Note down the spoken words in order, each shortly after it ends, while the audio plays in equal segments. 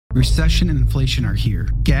Recession and inflation are here.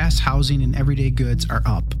 Gas, housing, and everyday goods are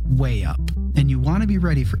up, way up. And you want to be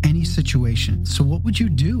ready for any situation. So what would you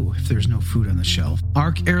do if there's no food on the shelf?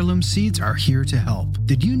 ARC Heirloom Seeds are here to help.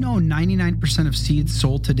 Did you know 99% of seeds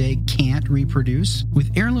sold today can't reproduce?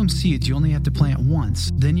 With Heirloom Seeds, you only have to plant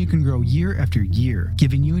once. Then you can grow year after year,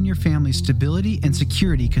 giving you and your family stability and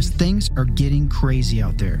security because things are getting crazy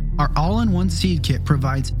out there. Our all-in-one seed kit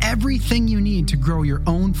provides everything you need to grow your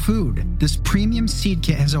own food. This premium seed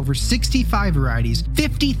kit has over 65 varieties,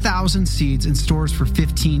 50,000 seeds in stores for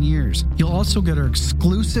 15 years. You'll also get our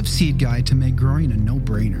exclusive seed guide to make growing a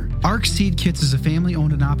no-brainer. ARC Seed Kits is a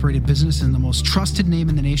family-owned and operated business and the most trusted name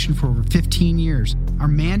in the nation for over 15 years. Our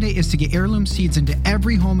mandate is to get heirloom seeds into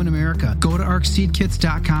every home in America. Go to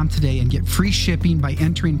arcseedkits.com today and get free shipping by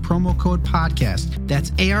entering promo code podcast. That's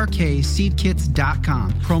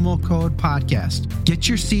ARKseedkits.com, promo code podcast. Get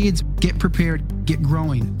your seeds, get prepared, get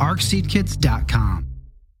growing. arcseedkits.com.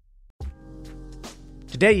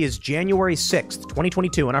 Today is January 6th,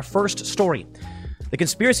 2022, and our first story. The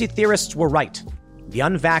conspiracy theorists were right. The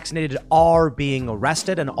unvaccinated are being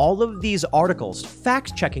arrested, and all of these articles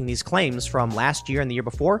fact-checking these claims from last year and the year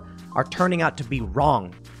before are turning out to be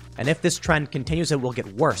wrong. And if this trend continues, it will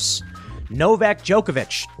get worse. Novak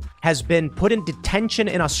Djokovic has been put in detention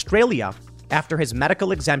in Australia after his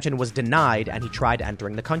medical exemption was denied and he tried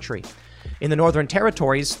entering the country. In the Northern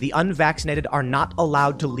Territories, the unvaccinated are not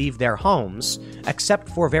allowed to leave their homes, except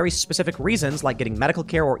for very specific reasons like getting medical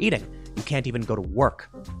care or eating. You can't even go to work.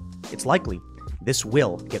 It's likely this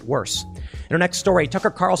will get worse. In our next story,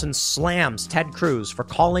 Tucker Carlson slams Ted Cruz for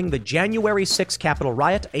calling the January 6th Capitol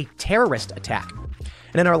riot a terrorist attack.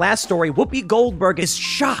 And in our last story, Whoopi Goldberg is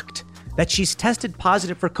shocked that she's tested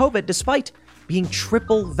positive for COVID despite being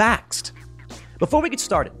triple vaxxed. Before we get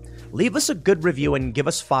started, leave us a good review and give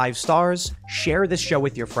us 5 stars. Share this show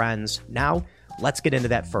with your friends. Now, let's get into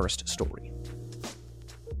that first story.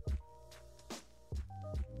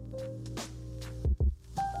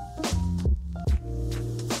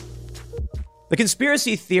 The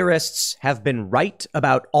conspiracy theorists have been right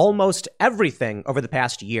about almost everything over the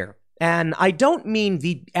past year. And I don't mean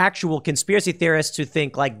the actual conspiracy theorists who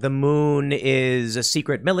think like the moon is a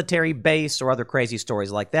secret military base or other crazy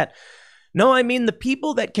stories like that. No, I mean the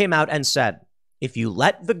people that came out and said, if you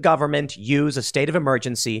let the government use a state of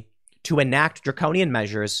emergency to enact draconian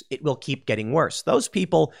measures, it will keep getting worse. Those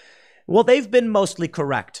people, well, they've been mostly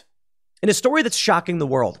correct. In a story that's shocking the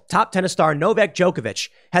world, top tennis star Novak Djokovic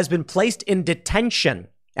has been placed in detention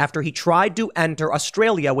after he tried to enter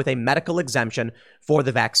Australia with a medical exemption for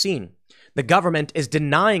the vaccine. The government is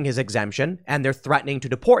denying his exemption, and they're threatening to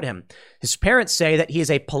deport him. His parents say that he is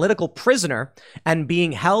a political prisoner and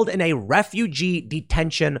being held in a refugee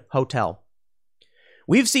detention hotel.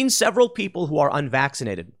 We've seen several people who are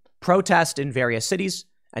unvaccinated protest in various cities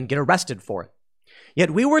and get arrested for it.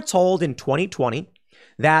 Yet we were told in 2020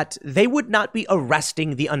 that they would not be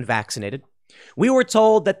arresting the unvaccinated. We were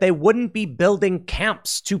told that they wouldn't be building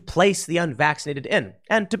camps to place the unvaccinated in.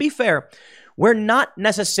 And to be fair, we're not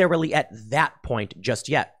necessarily at that point just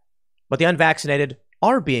yet. But the unvaccinated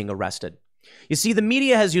are being arrested. You see, the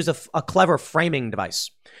media has used a clever framing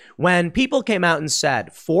device. When people came out and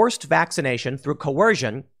said forced vaccination through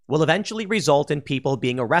coercion will eventually result in people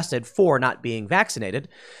being arrested for not being vaccinated,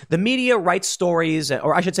 the media writes stories,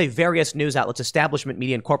 or I should say various news outlets, establishment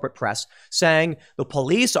media and corporate press, saying the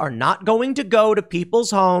police are not going to go to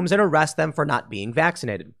people's homes and arrest them for not being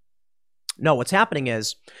vaccinated. No, what's happening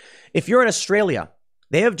is, if you're in Australia,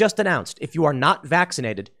 they have just announced if you are not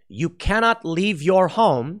vaccinated, you cannot leave your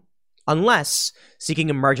home unless seeking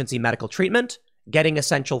emergency medical treatment, getting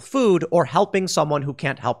essential food, or helping someone who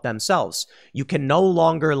can't help themselves. You can no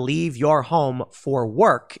longer leave your home for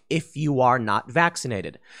work if you are not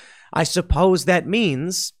vaccinated. I suppose that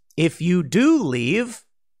means if you do leave,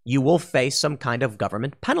 you will face some kind of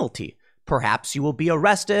government penalty. Perhaps you will be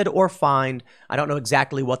arrested or fined. I don't know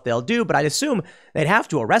exactly what they'll do, but I'd assume they'd have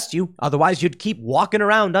to arrest you. Otherwise, you'd keep walking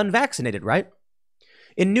around unvaccinated, right?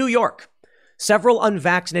 In New York, several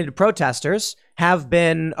unvaccinated protesters have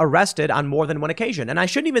been arrested on more than one occasion. And I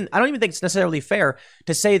don't even think it's necessarily fair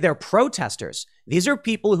to say they're protesters. These are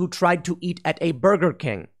people who tried to eat at a Burger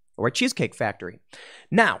King or a Cheesecake Factory.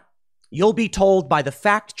 Now, you'll be told by the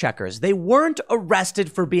fact checkers they weren't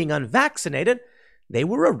arrested for being unvaccinated. They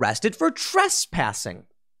were arrested for trespassing.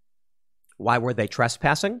 Why were they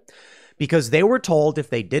trespassing? Because they were told if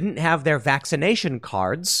they didn't have their vaccination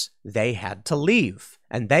cards, they had to leave.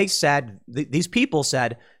 And they said, these people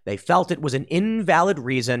said, they felt it was an invalid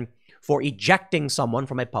reason for ejecting someone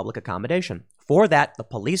from a public accommodation. For that, the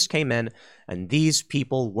police came in and these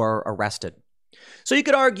people were arrested. So you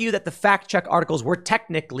could argue that the fact check articles were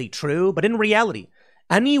technically true, but in reality,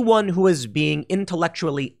 anyone who is being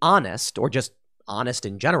intellectually honest, or just honest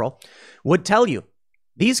in general, would tell you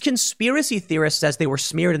these conspiracy theorists, as they were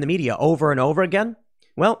smeared in the media over and over again,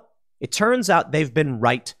 well, it turns out they've been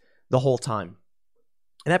right the whole time.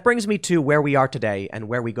 And that brings me to where we are today and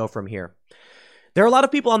where we go from here. There are a lot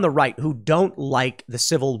of people on the right who don't like the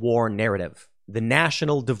Civil War narrative, the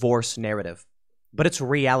national divorce narrative, but it's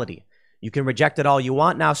reality. You can reject it all you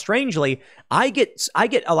want. Now, strangely, I get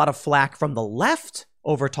a lot of flack from the left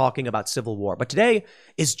over talking about Civil War, but today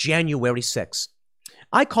is January 6th.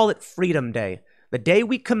 I call it Freedom Day, the day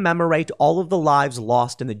we commemorate all of the lives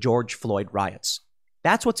lost in the George Floyd riots.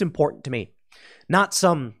 That's what's important to me, not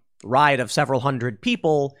some riot of several hundred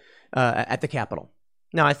people at the Capitol.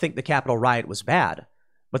 Now, I think the Capitol riot was bad,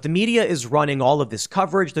 but the media is running all of this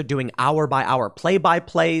coverage. They're doing hour-by-hour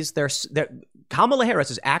play-by-plays. Kamala Harris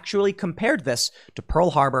has actually compared this to Pearl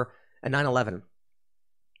Harbor and 9/11.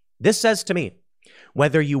 This says to me,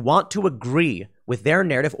 whether you want to agree with their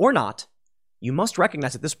narrative or not, you must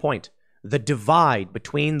recognize at this point, the divide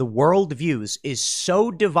between the world views is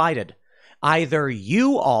so divided. Either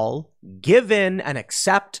you all give in and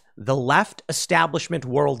accept the left establishment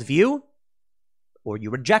worldview, or you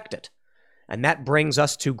reject it. And that brings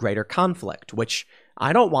us to greater conflict, which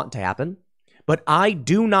I don't want to happen, but I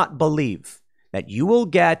do not believe that you will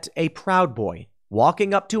get a Proud Boy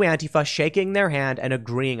walking up to Antifa, shaking their hand and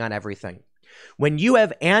agreeing on everything. When you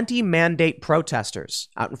have anti-mandate protesters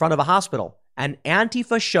out in front of a hospital and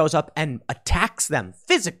Antifa shows up and attacks them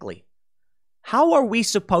physically, how are we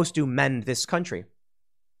supposed to mend this country?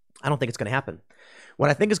 I don't think it's going to happen. What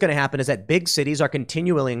I think is going to happen is that big cities are going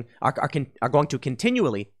to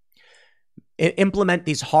continually implement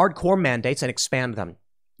these hardcore mandates and expand them.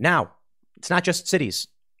 Now, it's not just cities.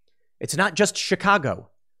 It's not just Chicago.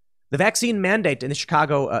 The vaccine mandate in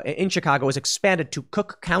Chicago is expanded to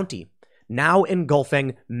Cook County, now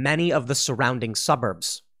engulfing many of the surrounding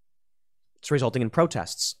suburbs. It's resulting in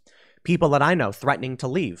protests. People that I know threatening to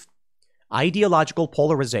leave. Ideological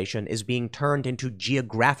polarization is being turned into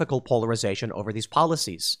geographical polarization over these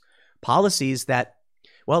policies. Policies that,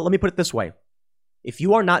 well, let me put it this way. If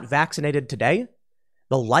you are not vaccinated today,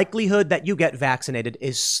 the likelihood that you get vaccinated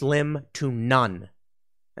is slim to none.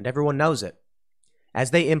 And everyone knows it.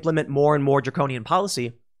 As they implement more and more draconian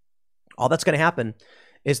policy, all that's going to happen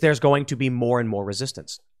is there's going to be more and more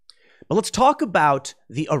resistance. But let's talk about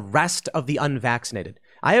the arrest of the unvaccinated.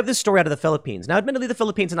 I have this story out of the Philippines. Now, admittedly, the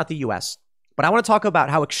Philippines are not the U.S., but I want to talk about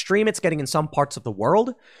how extreme it's getting in some parts of the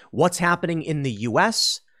world, what's happening in the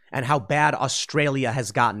U.S., and how bad Australia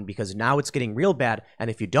has gotten, because now it's getting real bad. And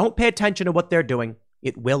if you don't pay attention to what they're doing,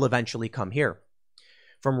 it will eventually come here.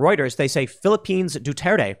 From Reuters, they say Philippines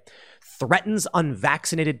Duterte threatens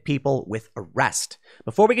unvaccinated people with arrest.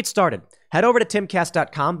 Before we get started, head over to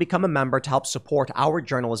timcast.com, become a member to help support our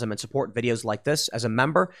journalism and support videos like this. As a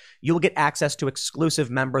member, you'll get access to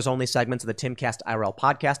exclusive members-only segments of the Timcast IRL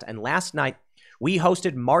podcast. And last night, we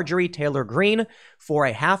hosted Marjorie Taylor Greene for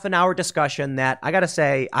a half-an-hour discussion that, I got to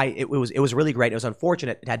say, it was really great. It was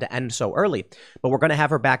unfortunate it had to end so early, but we're going to have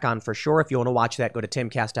her back on for sure. If you want to watch that, go to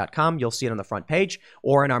timcast.com. You'll see it on the front page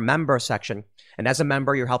or in our member section. And as a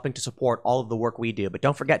member, you're helping to support all of the work we do. But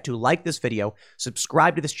don't forget to like this video,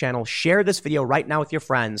 subscribe to this channel, share this video right now with your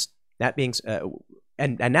friends. That being,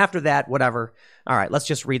 and after that, whatever. All right, let's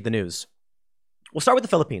just read the news. We'll start with the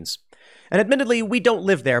Philippines. And admittedly, we don't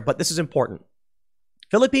live there, but this is important.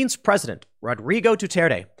 Philippines President Rodrigo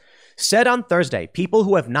Duterte said on Thursday, people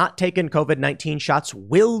who have not taken COVID-19 shots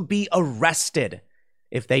will be arrested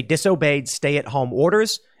if they disobeyed stay-at-home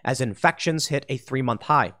orders as infections hit a 3-month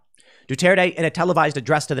high. Duterte, in a televised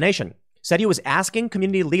address to the nation, said he was asking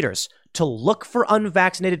community leaders to look for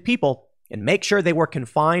unvaccinated people and make sure they were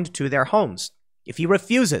confined to their homes. If he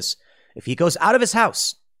refuses, if he goes out of his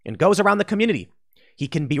house and goes around the community, he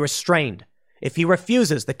can be restrained. If he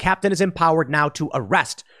refuses, the captain is empowered now to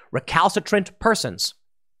arrest recalcitrant persons.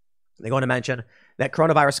 They go on to mention that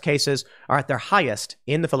coronavirus cases are at their highest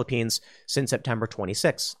in the Philippines since September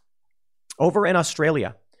 26. Over in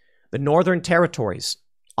Australia, the Northern Territories,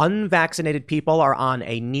 unvaccinated people are on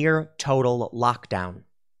a near total lockdown.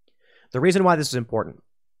 The reason why this is important,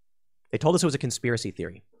 they told us it was a conspiracy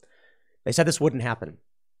theory. They said this wouldn't happen.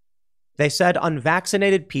 They said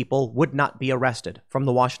unvaccinated people would not be arrested, from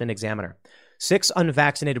the Washington Examiner. 6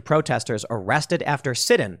 unvaccinated protesters arrested after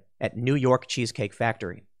sit-in at New York Cheesecake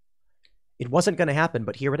Factory. It wasn't going to happen,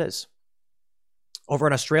 but here it is. Over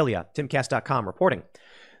in Australia, timcast.com reporting,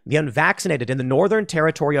 the unvaccinated in the Northern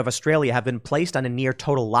Territory of Australia have been placed on a near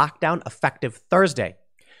total lockdown effective Thursday.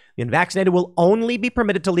 The unvaccinated will only be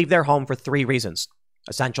permitted to leave their home for 3 reasons: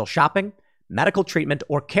 essential shopping, medical treatment,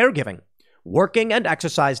 or caregiving. Working and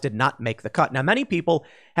exercise did not make the cut. Now, many people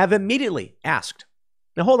have immediately asked,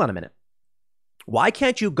 now hold on a minute. Why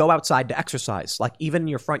can't you go outside to exercise, like even in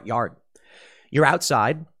your front yard? You're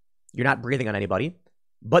outside, you're not breathing on anybody,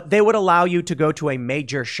 but they would allow you to go to a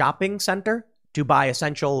major shopping center to buy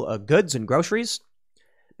essential goods and groceries,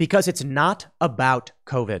 because it's not about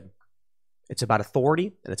COVID. It's about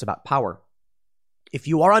authority and it's about power. If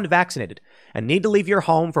you are unvaccinated and need to leave your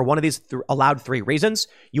home for one of these allowed 3 reasons,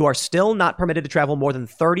 you are still not permitted to travel more than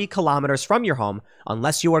 30 kilometers from your home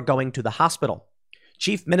unless you are going to the hospital.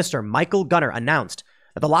 Chief Minister Michael Gunner announced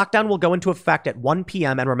that the lockdown will go into effect at 1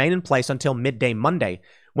 p.m. and remain in place until midday Monday,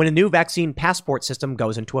 when a new vaccine passport system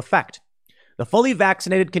goes into effect. The fully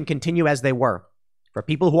vaccinated can continue as they were. For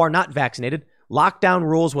people who are not vaccinated, lockdown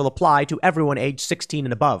rules will apply to everyone aged 16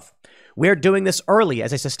 and above. We're doing this early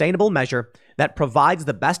as a sustainable measure that provides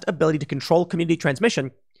the best ability to control community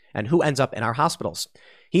transmission and who ends up in our hospitals.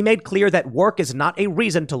 He made clear that work is not a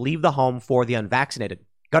reason to leave the home for the unvaccinated.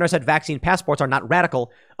 Gunner said vaccine passports are not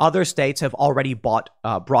radical. Other states have already brought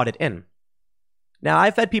it in. Now,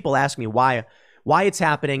 I've had people ask me why it's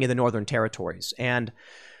happening in the Northern Territories. And,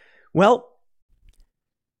 well,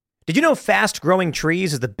 did you know Fast Growing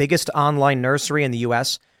Trees is the biggest online nursery in the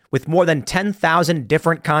U.S., with more than 10,000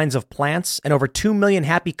 different kinds of plants and over 2 million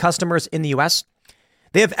happy customers in the U.S.?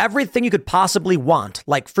 They have everything you could possibly want,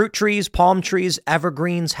 like fruit trees, palm trees,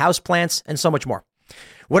 evergreens, houseplants, and so much more.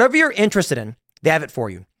 Whatever you're interested in, they have it for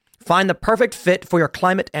you. Find the perfect fit for your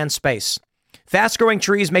climate and space. Fast Growing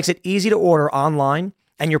Trees makes it easy to order online,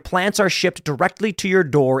 and your plants are shipped directly to your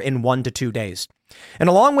door in 1 to 2 days. And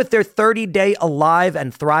along with their 30-day Alive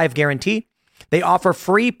and Thrive guarantee, they offer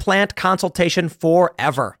free plant consultation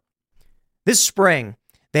forever. This spring,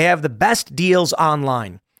 they have the best deals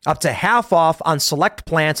online, up to half off on select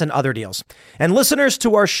plants and other deals. And listeners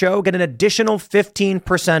to our show get an additional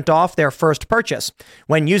 15% off their first purchase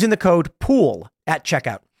when using the code POOL at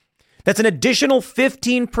checkout. That's an additional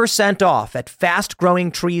 15% off at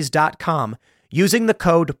fastgrowingtrees.com using the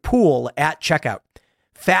code POOL at checkout.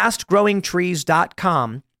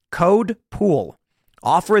 Fastgrowingtrees.com, code POOL.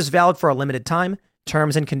 Offer is valid for a limited time.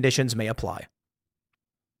 Terms and conditions may apply.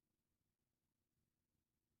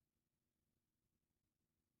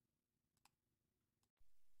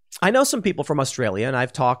 I know some people from Australia, and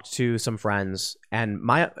I've talked to some friends, and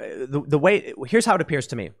the way, here's how it appears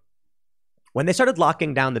to me. When they started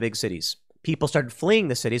locking down the big cities, people started fleeing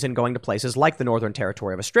the cities and going to places like the Northern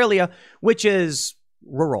Territory of Australia, which is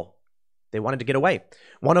rural. They wanted to get away.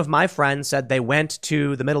 One of my friends said they went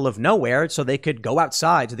to the middle of nowhere so they could go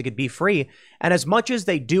outside, so they could be free. And as much as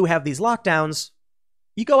they do have these lockdowns,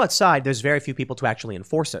 you go outside, there's very few people to actually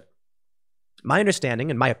enforce it. My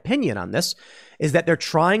understanding and my opinion on this is that they're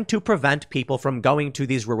trying to prevent people from going to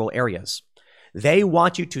these rural areas. They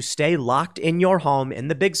want you to stay locked in your home in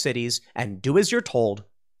the big cities and do as you're told.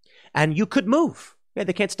 And you could move. Yeah,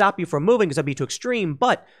 they can't stop you from moving because that'd be too extreme,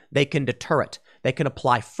 but they can deter it. They can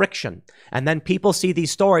apply friction. And then people see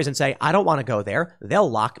these stories and say, I don't want to go there. They'll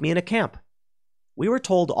lock me in a camp. We were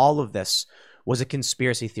told all of this was a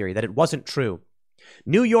conspiracy theory, that it wasn't true.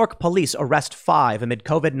 New York police arrest 5 amid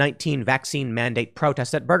COVID-19 vaccine mandate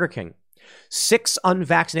protests at Burger King. 6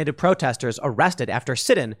 unvaccinated protesters arrested after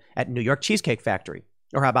sit-in at New York Cheesecake Factory.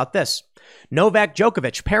 Or how about this? Novak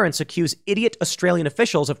Djokovic parents accuse idiot Australian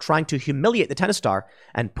officials of trying to humiliate the tennis star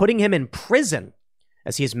and putting him in prison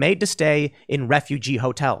as he is made to stay in refugee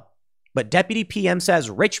hotel. But Deputy PM says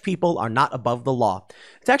rich people are not above the law.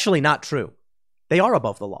 It's actually not true. They are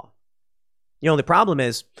above the law. You know, the problem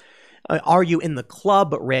is, are you in the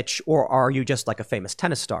club rich, or are you just like a famous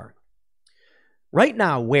tennis star? Right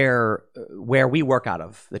now, where we work out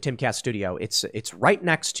of, the Timcast studio, it's right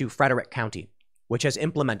next to Frederick County, which has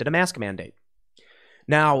implemented a mask mandate.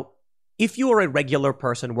 Now, if you are a regular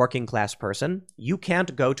person, working class person, you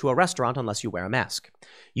can't go to a restaurant unless you wear a mask.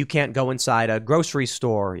 You can't go inside a grocery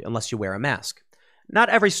store unless you wear a mask. Not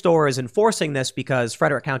every store is enforcing this because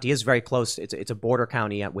Frederick County is very close. It's a border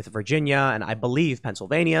county with Virginia and I believe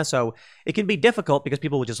Pennsylvania. So it can be difficult because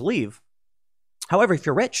people will just leave. However, if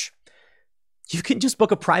you're rich, you can just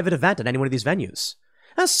book a private event at any one of these venues.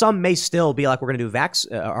 Now, some may still be like, we're going to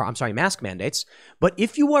do mask mandates. But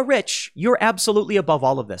if you are rich, you're absolutely above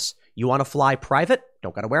all of this. You want to fly private?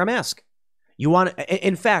 Don't got to wear a mask.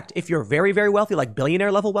 In fact, if you're very, very wealthy, like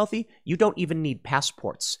billionaire level wealthy, you don't even need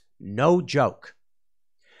passports. No joke.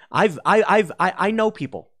 I know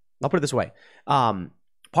people, I'll put it this way,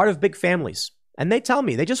 part of big families, and they tell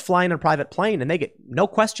me they just fly in a private plane and they get no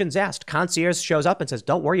questions asked. Concierge shows up and says,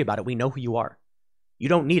 don't worry about it. We know who you are. You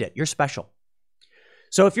don't need it. You're special.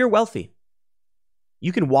 So if you're wealthy,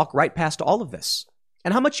 you can walk right past all of this.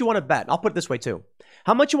 And how much you want to bet? I'll put it this way too.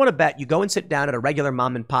 How much you want to bet you go and sit down at a regular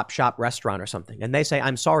mom and pop shop restaurant or something, and they say,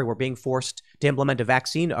 I'm sorry, we're being forced to implement a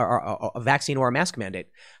vaccine or a mask mandate.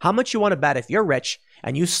 How much you want to bet if you're rich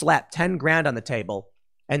and you slap 10 grand on the table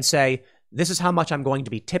and say, this is how much I'm going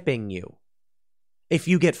to be tipping you. If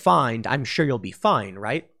you get fined, I'm sure you'll be fine,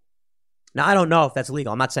 right? Now, I don't know if that's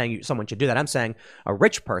legal. I'm not saying someone should do that. I'm saying a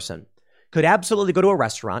rich person could absolutely go to a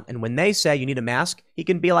restaurant, and when they say you need a mask, he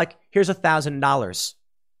can be like, here's $1,000.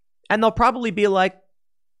 And they'll probably be like,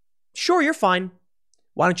 sure, you're fine.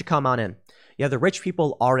 Why don't you come on in? Yeah, the rich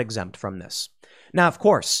people are exempt from this. Now, of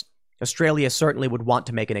course, Australia certainly would want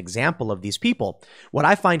to make an example of these people. What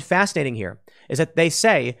I find fascinating here is that they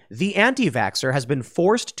say the anti-vaxxer has been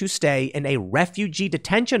forced to stay in a refugee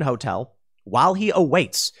detention hotel while he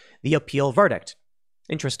awaits the appeal verdict.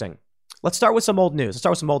 Interesting. Let's start with some old news.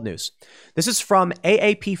 This is from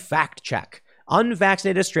AAP Fact Check.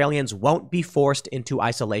 Unvaccinated Australians won't be forced into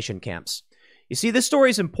isolation camps. You see, this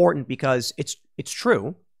story is important because it's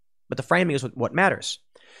true, but the framing is what matters.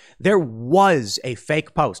 There was a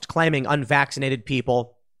fake post claiming unvaccinated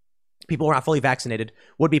people who are not fully vaccinated,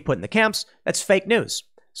 would be put in the camps. That's fake news.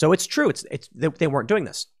 So it's true. They weren't doing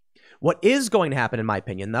this. What is going to happen, in my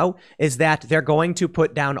opinion, though, is that they're going to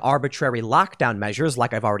put down arbitrary lockdown measures,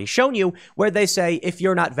 like I've already shown you, where they say, if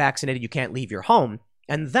you're not vaccinated, you can't leave your home.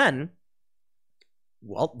 And then,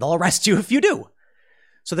 well, they'll arrest you if you do.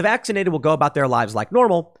 So the vaccinated will go about their lives like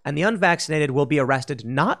normal, and the unvaccinated will be arrested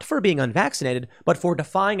not for being unvaccinated, but for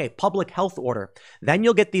defying a public health order. Then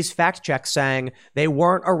you'll get these fact checks saying they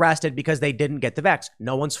weren't arrested because they didn't get the vax.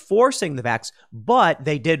 No one's forcing the vax, but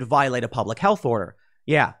they did violate a public health order.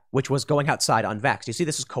 Yeah, which was going outside unvaxxed. You see,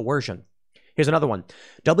 this is coercion. Here's another one.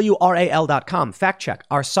 WRAL.com, fact check.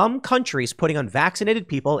 Are some countries putting unvaccinated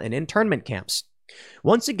people in internment camps?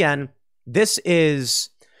 Once again, this is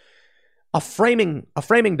a framing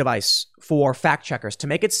device for fact checkers to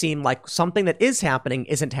make it seem like something that is happening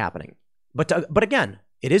isn't happening. But again,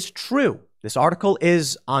 it is true. This article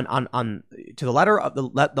is on to the letter of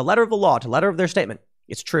the letter of the law, to the letter of their statement.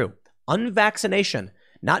 It's true. Unvaccination,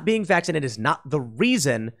 not being vaccinated, is not the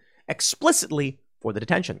reason explicitly for the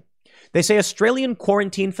detention. They say Australian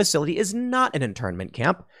quarantine facility is not an internment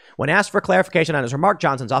camp. When asked for clarification on his remark,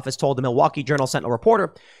 Johnson's office told the Milwaukee Journal Sentinel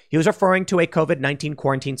reporter he was referring to a COVID-19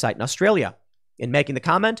 quarantine site in Australia. In making the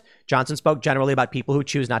comment, Johnson spoke generally about people who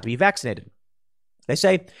choose not to be vaccinated. They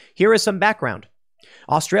say, here is some background.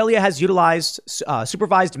 Australia has utilized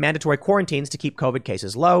supervised mandatory quarantines to keep COVID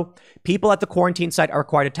cases low. People at the quarantine site are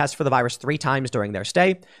required to test for the virus 3 times during their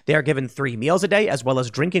stay. They are given 3 meals a day, as well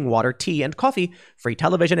as drinking water, tea, and coffee, free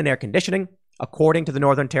television and air conditioning, according to the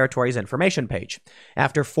Northern Territory's information page.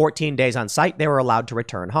 After 14 days on site, they were allowed to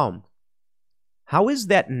return home. How is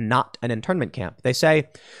that not an internment camp? They say,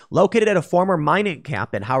 located at a former mining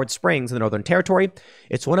camp in Howard Springs in the Northern Territory,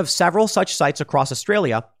 it's one of several such sites across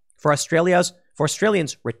Australia for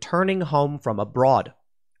Australians returning home from abroad.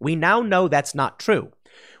 We now know that's not true.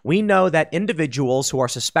 We know that individuals who are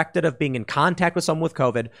suspected of being in contact with someone with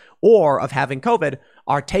COVID or of having COVID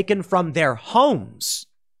are taken from their homes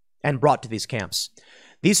and brought to these camps.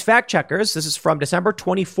 These fact checkers, this is from December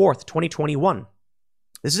 24th, 2021.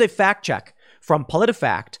 This is a fact check from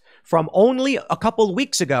PolitiFact from only a couple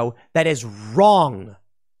weeks ago that is wrong.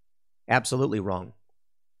 Absolutely wrong.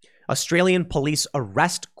 Australian police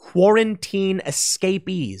arrest quarantine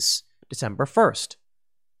escapees December 1st.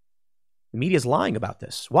 The media is lying about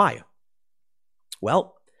this. Why?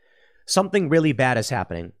 Well, something really bad is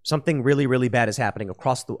happening. Something really, really bad is happening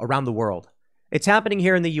around the world. It's happening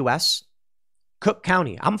here in the U.S. Cook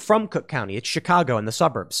County. I'm from Cook County. It's Chicago in the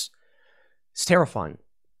suburbs. It's terrifying.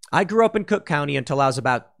 I grew up in Cook County until I was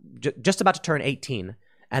just about to turn 18.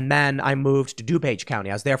 And then I moved to DuPage County.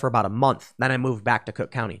 I was there for about a month. Then I moved back to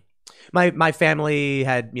Cook County. My family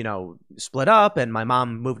had, split up, and my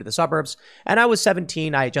mom moved to the suburbs. And I was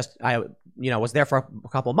 17. I was there for a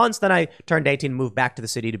couple months. Then I turned 18 and moved back to the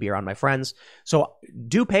city to be around my friends. So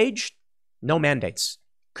DuPage, no mandates.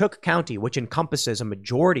 Cook County, which encompasses a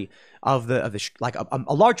majority of a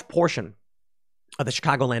large portion of the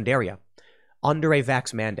Chicagoland area, under a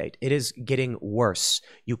vax mandate. It is getting worse.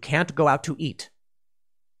 You can't go out to eat.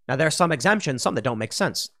 Now, there are some exemptions, some that don't make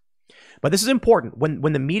sense. But this is important.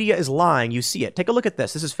 When the media is lying, you see it. Take a look at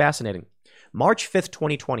this. This is fascinating. March 5th,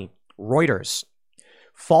 2020, Reuters.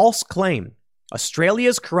 False claim.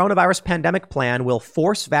 Australia's coronavirus pandemic plan will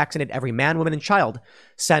force vaccinate every man, woman, and child.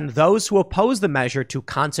 Send those who oppose the measure to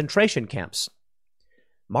concentration camps.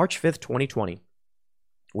 March 5th, 2020.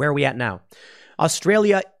 Where are we at now?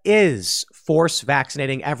 Australia is force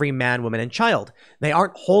vaccinating every man, woman, and child. They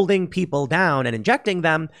aren't holding people down and injecting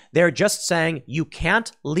them. They're just saying you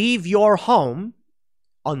can't leave your home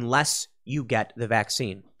unless you get the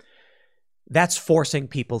vaccine. That's forcing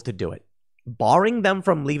people to do it. Barring them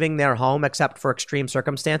from leaving their home except for extreme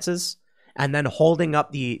circumstances, and then holding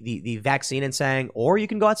up the vaccine and saying, or you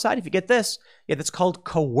can go outside if you get this. Yeah, that's called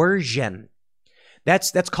coercion.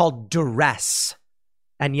 That's called duress.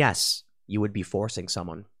 And yes, you would be forcing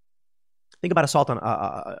someone. Think about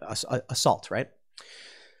assault, right?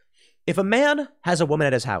 If a man has a woman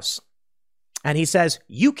at his house and he says,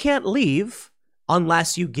 you can't leave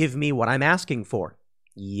unless you give me what I'm asking for.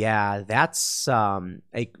 Yeah, that's a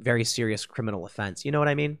very serious criminal offense. You know what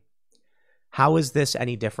I mean? How is this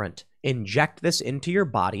any different? Inject this into your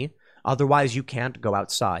body. Otherwise, you can't go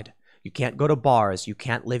outside. You can't go to bars. You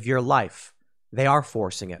can't live your life. They are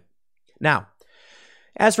forcing it. Now,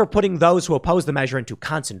 as for putting those who oppose the measure into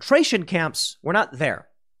concentration camps, we're not there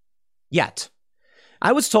yet.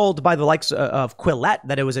 I was told by the likes of Quillette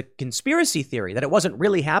that it was a conspiracy theory, that it wasn't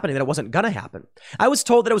really happening, that it wasn't going to happen. I was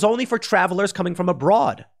told that it was only for travelers coming from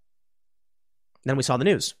abroad. Then we saw the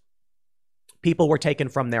news. People were taken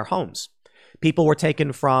from their homes. People were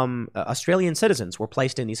taken from Australian citizens were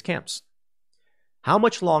placed in these camps. How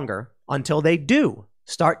much longer until they do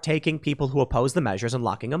start taking people who oppose the measures and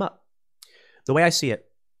locking them up? The way I see it,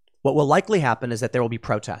 what will likely happen is that there will be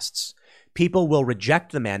protests. People will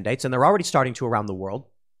reject the mandates, and they're already starting to around the world.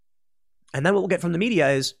 And then what we'll get from the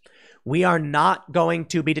media is, we are not going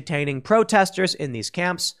to be detaining protesters in these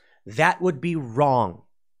camps. That would be wrong.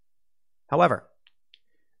 However,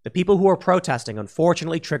 the people who are protesting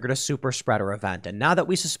unfortunately triggered a super spreader event. And now that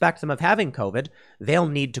we suspect them of having COVID, they'll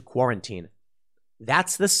need to quarantine.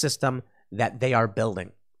 That's the system that they are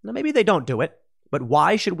building. Now, maybe they don't do it, but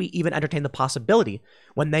why should we even entertain the possibility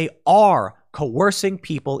when they are coercing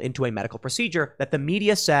people into a medical procedure that the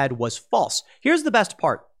media said was false? Here's the best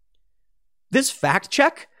part. This fact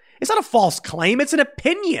check is not a false claim. It's an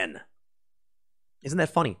opinion. Isn't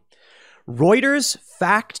that funny? Reuters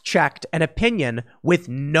fact-checked an opinion with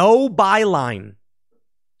no byline.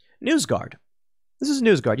 NewsGuard. This is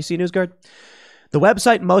NewsGuard. You see NewsGuard? The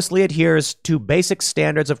website mostly adheres to basic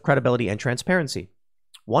standards of credibility and transparency.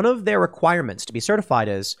 One of their requirements to be certified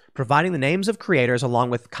is providing the names of creators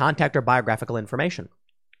along with contact or biographical information.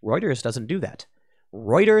 Reuters doesn't do that.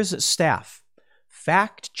 Reuters staff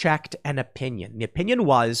fact-checked an opinion. The opinion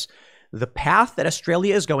was, the path that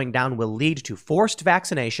Australia is going down will lead to forced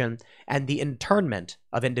vaccination and the internment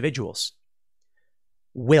of individuals.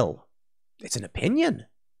 Will. It's an opinion.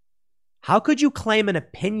 How could you claim an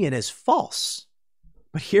opinion is false?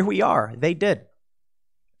 But here we are. They did.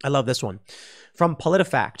 I love this one. From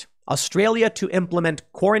PolitiFact, Australia to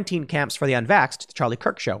implement quarantine camps for the unvaxxed, the Charlie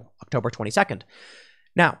Kirk Show, October 22nd.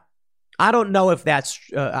 Now, I don't know if that's,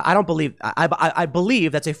 I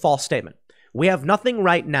believe that's a false statement. We have nothing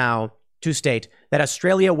right now to state that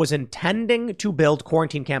Australia was intending to build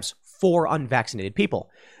quarantine camps for unvaccinated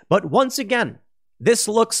people. But once again, this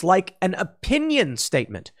looks like an opinion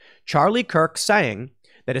statement. Charlie Kirk saying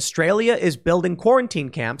that Australia is building quarantine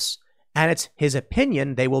camps, and it's his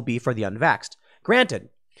opinion they will be for the unvaxxed. Granted,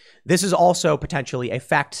 this is also potentially a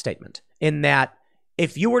fact statement in that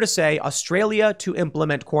if you were to say Australia to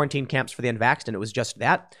implement quarantine camps for the unvaxxed and it was just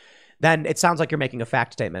that, then it sounds like you're making a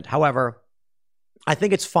fact statement. However, I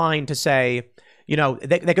think it's fine to say, you know,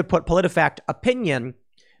 they could put PolitiFact opinion.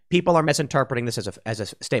 People are misinterpreting this as a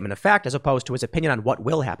statement of fact as opposed to his opinion on what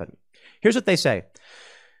will happen. Here's what they say.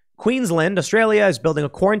 Queensland, Australia, is building a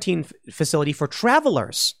quarantine facility for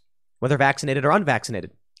travelers, whether vaccinated or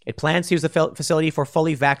unvaccinated. It plans to use the facility for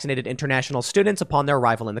fully vaccinated international students upon their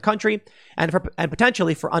arrival in the country and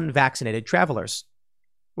potentially for unvaccinated travelers.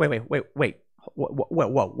 Wait.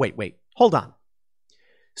 Hold on.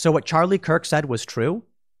 So what Charlie Kirk said was true?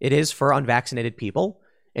 It is for unvaccinated people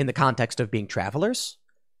in the context of being travelers?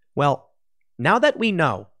 Well, now that we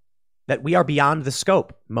know that we are beyond the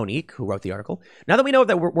scope, Monique, who wrote the article, now that we know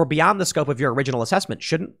that we're beyond the scope of your original assessment,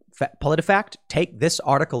 shouldn't PolitiFact take this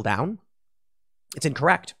article down? It's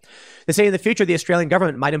incorrect. They say in the future, the Australian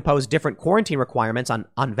government might impose different quarantine requirements on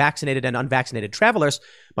unvaccinated and unvaccinated travelers,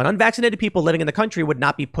 but unvaccinated people living in the country would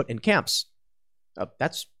not be put in camps.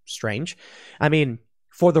 That's strange. I mean,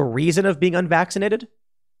 for the reason of being unvaccinated?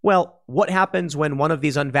 Well, what happens when one of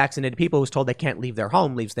these unvaccinated people who's told they can't leave their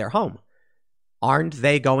home leaves their home? Wouldn't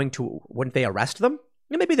they arrest them?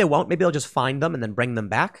 Maybe they won't. Maybe they'll just find them and then bring them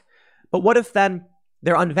back. But what if then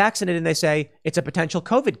they're unvaccinated and they say it's a potential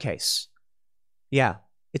COVID case? Yeah,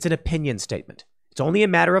 it's an opinion statement. It's only a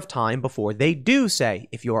matter of time before they do say,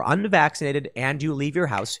 if you're unvaccinated and you leave your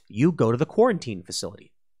house, you go to the quarantine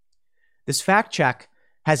facility. This fact check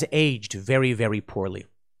has aged very, very poorly.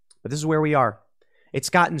 But this is where we are. It's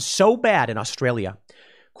gotten so bad in Australia.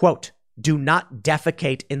 Quote, do not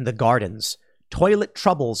defecate in the gardens. Toilet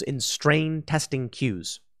troubles in strain testing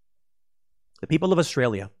queues. The people of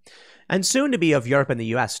Australia, and soon to be of Europe and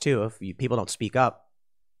the US too, if people don't speak up,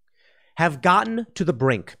 have gotten to the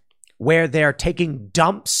brink where they're taking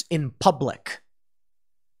dumps in public.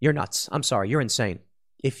 You're nuts. I'm sorry. You're insane.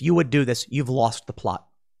 If you would do this, you've lost the plot.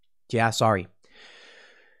 Yeah, sorry.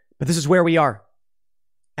 But this is where we are.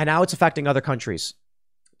 And now it's affecting other countries.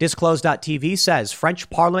 Disclose.tv says French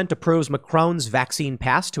Parliament approves Macron's vaccine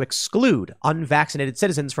pass to exclude unvaccinated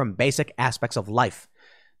citizens from basic aspects of life.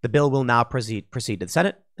 The bill will now proceed to the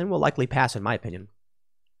Senate and will likely pass, in my opinion.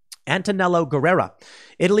 Antonello Guerrera,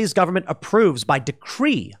 Italy's government approves by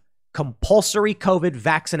decree compulsory COVID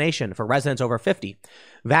vaccination for residents over 50.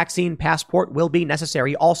 Vaccine passport will be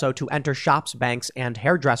necessary also to enter shops, banks, and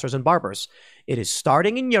hairdressers and barbers. It is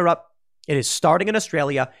starting in Europe. It is starting in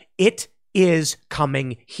Australia. It is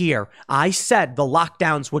coming here. I said the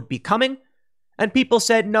lockdowns would be coming, and people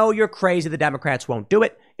said, no, you're crazy. The Democrats won't do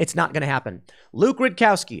it. It's not going to happen. Luke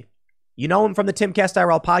Rudkowski, you know him from the Timcast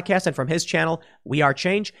IRL podcast and from his channel, We Are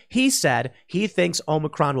Change. He said he thinks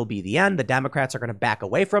Omicron will be the end. The Democrats are going to back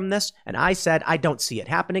away from this. And I said, I don't see it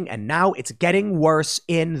happening. And now it's getting worse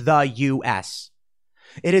in the U.S.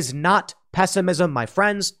 It is not pessimism, my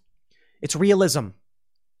friends. It's realism.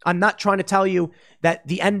 I'm not trying to tell you that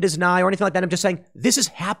the end is nigh or anything like that. I'm just saying this is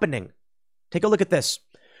happening. Take a look at this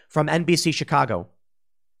from NBC Chicago,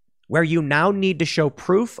 where you now need to show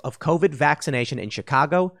proof of COVID vaccination in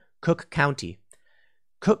Chicago, Cook County.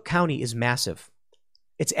 Cook County is massive.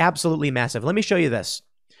 It's absolutely massive. Let me show you this.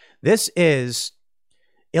 This is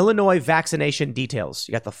Illinois vaccination details.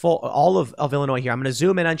 You got the full, all of Illinois here. I'm going to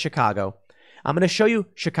zoom in on Chicago. I'm going to show you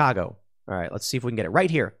Chicago. All right, let's see if we can get it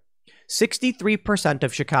right here. 63%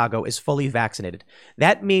 of Chicago is fully vaccinated.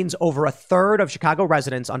 That means over a third of Chicago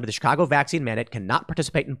residents under the Chicago vaccine mandate cannot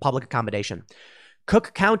participate in public accommodation.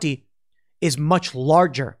 Cook County is much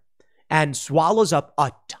larger and swallows up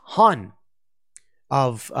a ton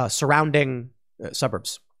of surrounding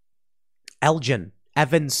suburbs. Elgin,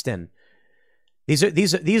 Evanston.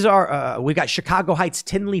 These are we got Chicago Heights,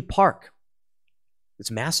 Tinley Park.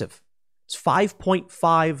 It's massive. It's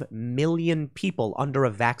 5.5 million people under a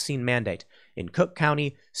vaccine mandate. In Cook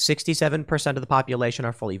County, 67% of the population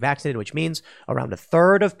are fully vaccinated, which means around a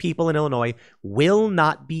third of people in Illinois will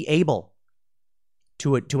not be able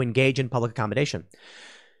to engage in public accommodation.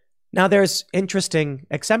 Now, there's interesting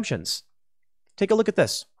exemptions. Take a look at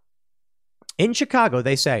this. In Chicago,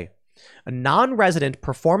 they say, a non-resident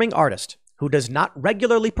performing artist who does not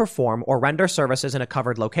regularly perform or render services in a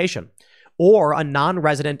covered location, or a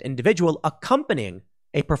non-resident individual accompanying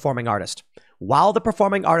a performing artist, while the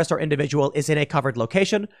performing artist or individual is in a covered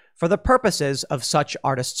location for the purposes of such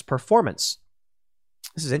artist's performance.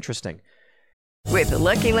 This is interesting. With the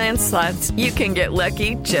Lucky Land Slots, you can get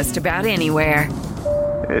lucky just about anywhere.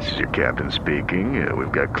 This is your captain speaking.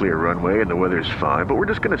 We've got clear runway and the weather's fine, but we're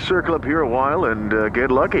just going to circle up here a while and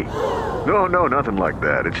get lucky. No, nothing like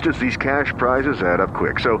that. It's just these cash prizes add up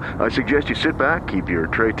quick. So I suggest you sit back, keep your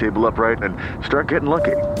tray table upright, and start getting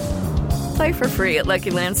lucky. Play for free at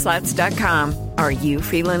LuckyLandSlots.com. Are you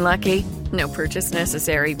feeling lucky? No purchase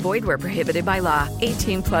necessary. Void where prohibited by law.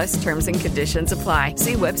 18+ terms and conditions apply.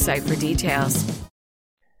 See website for details.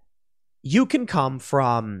 You can come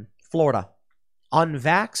from Florida,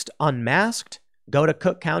 unvaxxed, unmasked, go to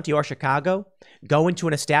Cook County or Chicago, go into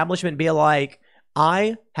an establishment and be like,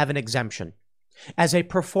 I have an exemption. As a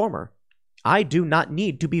performer, I do not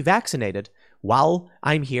need to be vaccinated while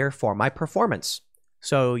I'm here for my performance.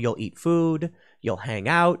 So you'll eat food, you'll hang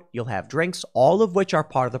out, you'll have drinks, all of which are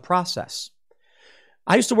part of the process.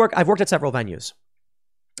 I've worked at several venues,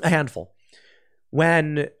 a handful.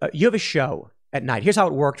 When you have a show at night, here's how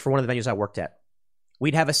it worked for one of the venues I worked at.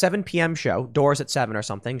 We'd have a 7 p.m. show, doors at 7 or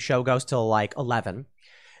something. Show goes till like 11.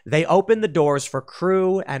 They open the doors for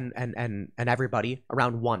crew and everybody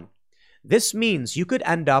around 1. This means you could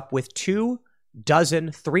end up with 2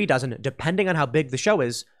 dozen, 3 dozen, depending on how big the show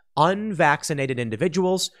is, unvaccinated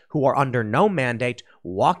individuals who are under no mandate,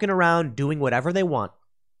 walking around doing whatever they want.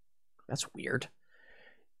 That's weird.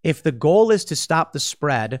 If the goal is to stop the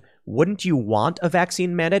spread, wouldn't you want a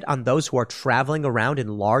vaccine mandate on those who are traveling around in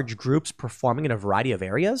large groups performing in a variety of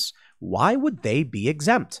areas? Why would they be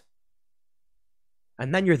exempt?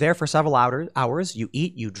 And then you're there for several hours. You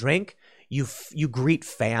eat, you drink, you greet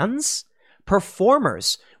fans.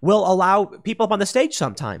 Performers will allow people up on the stage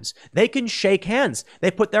sometimes. They can shake hands.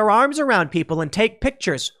 They put their arms around people and take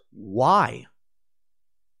pictures. Why?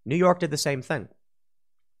 New York did the same thing.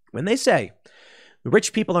 When they say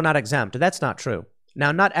rich people are not exempt, that's not true.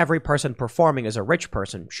 Now, not every person performing is a rich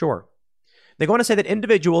person, sure. They go on to say that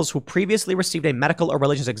individuals who previously received a medical or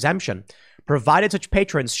religious exemption, provided such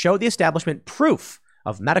patrons show the establishment proof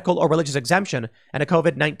of medical or religious exemption and a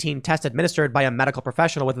COVID-19 test administered by a medical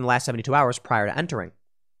professional within the last 72 hours prior to entering.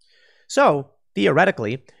 So,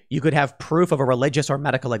 theoretically, you could have proof of a religious or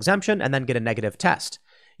medical exemption and then get a negative test.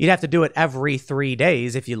 You'd have to do it every 3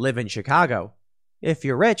 days if you live in Chicago. If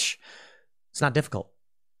you're rich, it's not difficult.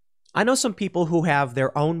 I know some people who have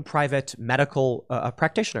their own private medical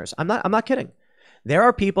practitioners. I'm not kidding. There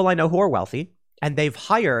are people I know who are wealthy, and they've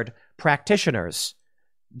hired practitioners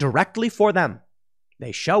directly for them.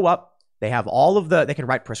 They show up, they have they can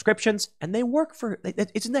write prescriptions, and they work for,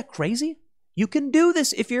 isn't that crazy? You can do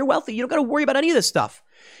this if you're wealthy. You don't got to worry about any of this stuff.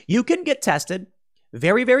 You can get tested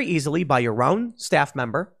very, very easily by your own staff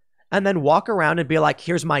member, and then walk around and be like,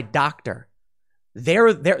 here's my doctor.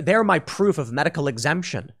 They're my proof of medical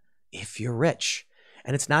exemption. If you're rich.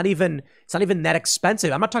 And it's not even that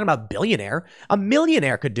expensive. I'm not talking about billionaire. A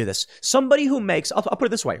millionaire could do this. Somebody who makes, I'll put it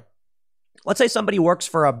this way. Let's say somebody works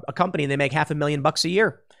for a company and they make $500,000 a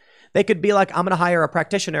year. They could be like, I'm going to hire a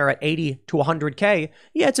practitioner at 80 to 100K.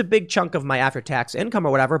 Yeah, it's a big chunk of my after-tax income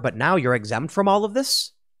or whatever, but now you're exempt from all of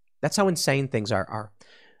this? That's how insane things are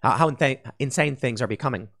insane things are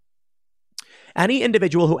becoming. Any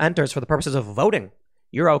individual who enters for the purposes of voting,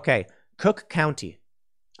 you're okay. Cook County.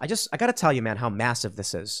 I got to tell you, man, how massive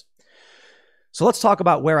this is. So let's talk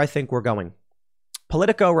about where I think we're going.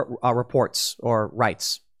 Politico reports or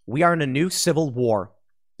writes, we are in a new civil war.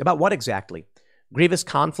 About what exactly? Grievous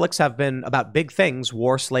conflicts have been about big things,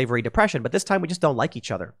 war, slavery, depression, but this time we just don't like each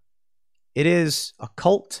other. It is a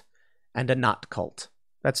cult and a not cult.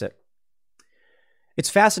 That's it. It's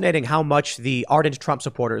fascinating how much the ardent Trump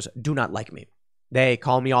supporters do not like me. They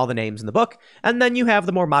call me all the names in the book, and then you have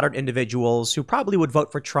the more moderate individuals who probably would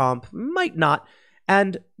vote for Trump, might not,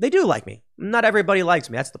 and they do like me. Not everybody likes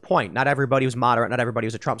me. That's the point. Not everybody who's moderate, not everybody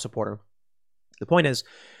who's a Trump supporter. The point is,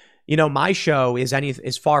 my show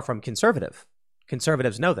is far from conservative.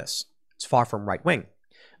 Conservatives know this. It's far from right-wing.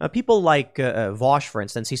 People like Vaush, for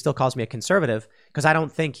instance, he still calls me a conservative because I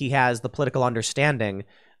don't think he has the political understanding,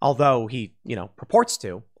 although he, purports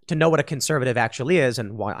to know what a conservative actually is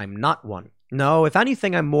and why I'm not one. No, if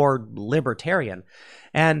anything, I'm more libertarian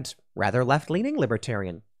and rather left-leaning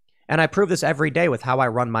libertarian. And I prove this every day with how I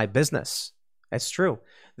run my business. It's true.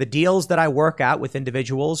 The deals that I work out with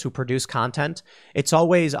individuals who produce content, it's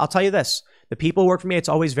always, I'll tell you this, the people who work for me, it's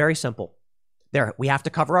always very simple. We have to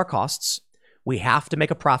cover our costs. We have to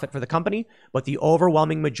make a profit for the company, but the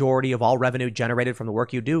overwhelming majority of all revenue generated from the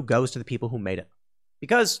work you do goes to the people who made it.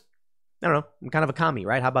 Because, I don't know, I'm kind of a commie,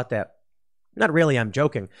 right? How about that? Not really, I'm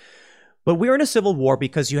joking. But we're in a civil war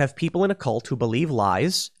because you have people in a cult who believe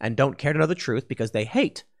lies and don't care to know the truth because they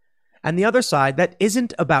hate. And the other side that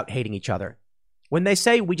isn't about hating each other. When they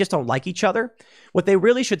say we just don't like each other, what they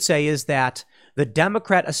really should say is that the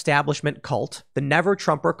Democrat establishment cult, the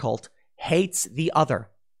never-Trumper cult, hates the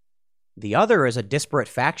other. The other is a disparate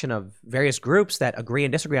faction of various groups that agree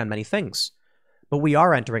and disagree on many things. But we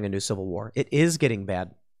are entering a new civil war. It is getting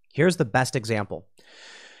bad. Here's the best example.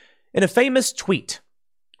 In a famous tweet,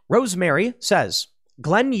 Rosemary says,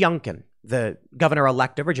 Glenn Youngkin, the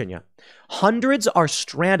governor-elect of Virginia, hundreds are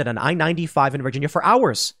stranded on I-95 in Virginia for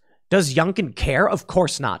hours. Does Youngkin care? Of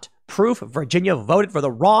course not. Proof Virginia voted for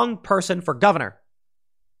the wrong person for governor.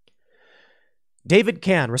 David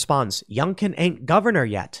Cann responds, Youngkin ain't governor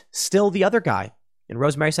yet. Still the other guy. And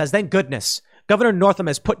Rosemary says, thank goodness. Governor Northam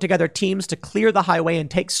has put together teams to clear the highway and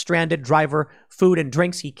take stranded driver food and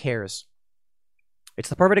drinks. He cares. It's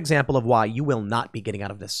the perfect example of why you will not be getting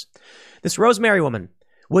out of this. This Rosemary woman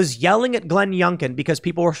was yelling at Glenn Youngkin because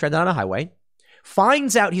people were stranded on a highway,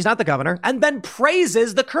 finds out he's not the governor, and then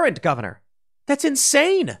praises the current governor. That's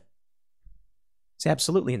insane. It's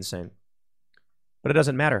absolutely insane. But it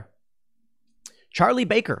doesn't matter. Charlie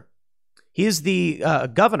Baker, he is the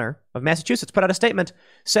governor of Massachusetts, put out a statement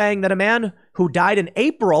saying that a man who died in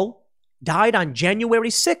April died on January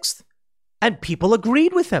 6th, and people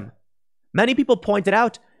agreed with him. Many people pointed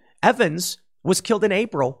out Evans was killed in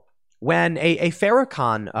April when a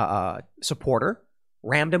Farrakhan supporter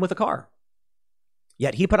rammed him with a car.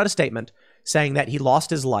 Yet he put out a statement saying that he lost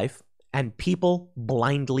his life and people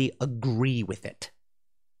blindly agree with it.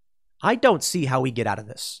 I don't see how we get out of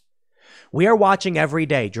this. We are watching every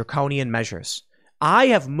day draconian measures. I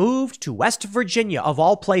have moved to West Virginia, of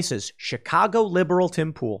all places, Chicago liberal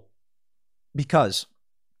Tim Pool. Because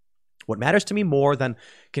what matters to me more than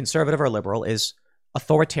conservative or liberal is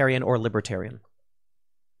authoritarian or libertarian.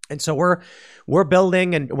 And so we're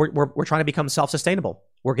building and we're trying to become self-sustainable.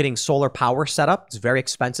 We're getting solar power set up. It's very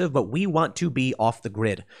expensive, but we want to be off the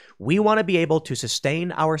grid. We want to be able to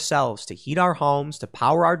sustain ourselves, to heat our homes, to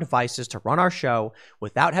power our devices, to run our show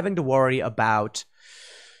without having to worry about,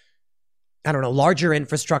 larger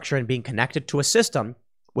infrastructure and being connected to a system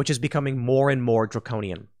which is becoming more and more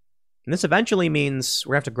draconian. And this eventually means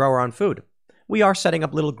we have to grow our own food. We are setting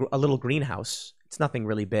up a little greenhouse. It's nothing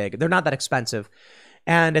really big. They're not that expensive.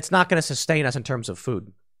 And it's not going to sustain us in terms of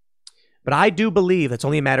food. But I do believe it's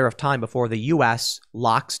only a matter of time before the U.S.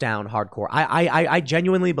 locks down hardcore. I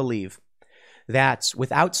genuinely believe that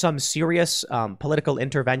without some serious political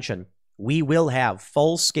intervention, we will have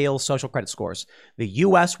full-scale social credit scores. The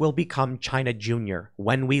U.S. will become China Junior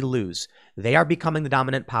when we lose. They are becoming the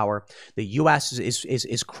dominant power. The U.S.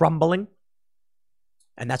 is crumbling,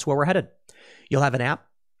 and that's where we're headed. You'll have an app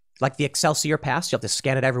like the Excelsior Pass. You'll have to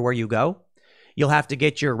scan it everywhere you go. You'll have to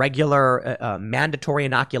get your regular mandatory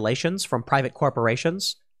inoculations from private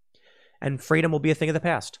corporations, and freedom will be a thing of the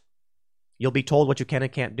past. You'll be told what you can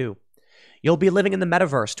and can't do. You'll be living in the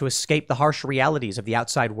metaverse to escape the harsh realities of the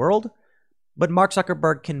outside world, but Mark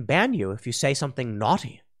Zuckerberg can ban you if you say something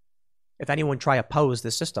naughty, if anyone try to oppose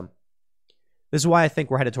this system. This is why I think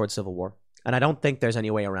we're headed towards civil war, and I don't think there's any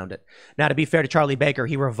way around it. Now, to be fair to Charlie Baker,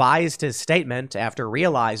 he revised his statement after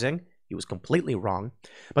realizing he was completely wrong.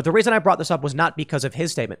 But the reason I brought this up was not because of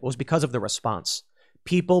his statement. It was because of the response.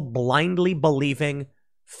 People blindly believing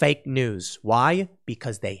fake news. Why?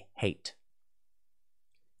 Because they hate.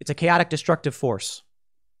 It's a chaotic, destructive force.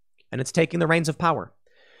 And it's taking the reins of power.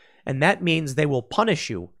 And that means they will punish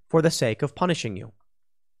you for the sake of punishing you.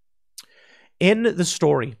 In the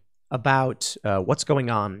story about what's going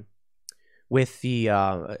on with the...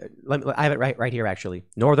 I have it right here, actually.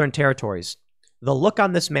 Northern Territories. The look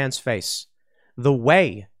on this man's face, the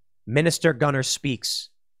way Minister Gunner speaks,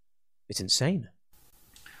 it's insane.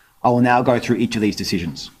 I will now go through each of these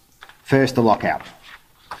decisions. First, the lockout.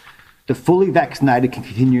 The fully vaccinated can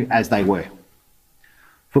continue as they were.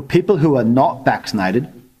 For people who are not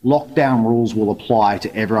vaccinated, lockdown rules will apply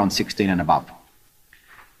to everyone 16 and above.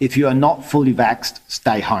 If you are not fully vaxxed,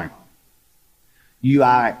 stay home. You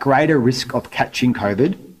are at greater risk of catching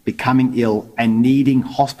COVID, becoming ill, and needing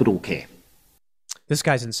hospital care. This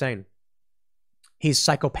guy's insane. He's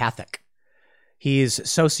psychopathic. He's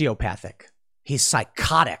sociopathic. He's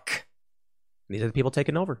psychotic. These are the people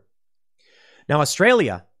taking over. Now,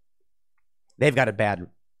 Australia, they've got it bad. In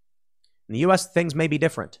the U.S., things may be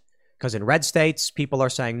different. Because in red states, people are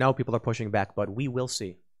saying no, people are pushing back. But we will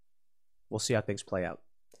see. We'll see how things play out.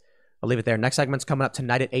 I'll leave it there. Next segment's coming up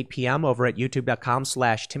tonight at 8 p.m. over at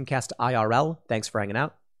youtube.com/TimcastIRL. Thanks for hanging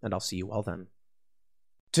out, and I'll see you all then.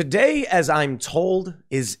 Today, as I'm told,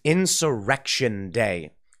 is Insurrection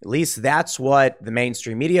Day. At least that's what the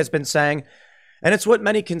mainstream media has been saying, and it's what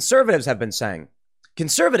many conservatives have been saying.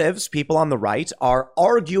 Conservatives, people on the right, are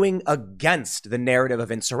arguing against the narrative of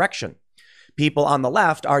insurrection. People on the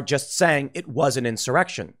left are just saying it was an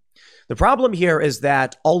insurrection. The problem here is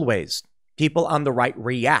that always people on the right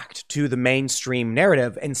react to the mainstream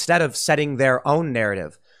narrative instead of setting their own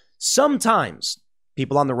narrative. Sometimes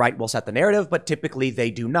people on the right will set the narrative, but typically they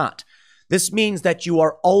do not. This means that you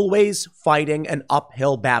are always fighting an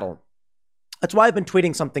uphill battle. That's why I've been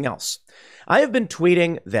tweeting something else. I have been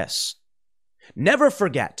tweeting this. Never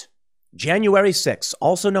forget, January 6th,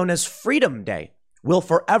 also known as Freedom Day, will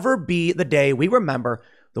forever be the day we remember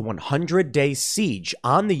the 100-day siege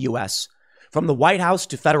on the U.S. From the White House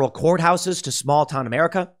to federal courthouses to small-town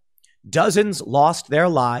America, dozens lost their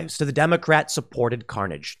lives to the Democrat-supported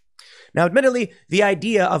carnage. Now, admittedly, the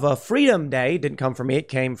idea of a Freedom Day didn't come from me. It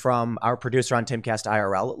came from our producer on Timcast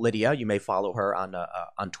IRL, Lydia. You may follow her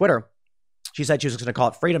on Twitter. She said she was going to call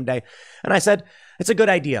it Freedom Day. And I said, it's a good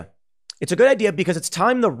idea. It's a good idea because it's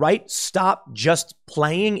time the right stop just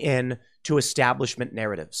playing in to establishment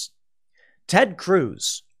narratives. Ted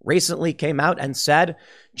Cruz recently came out and said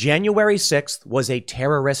January 6th was a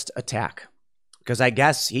terrorist attack because I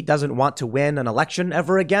guess he doesn't want to win an election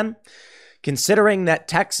ever again. Considering that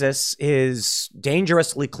Texas is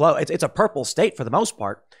dangerously close, it's a purple state for the most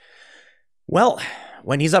part. Well,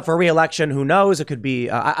 when he's up for re-election, who knows? It could be,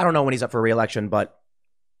 I don't know when he's up for re-election, but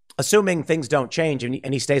assuming things don't change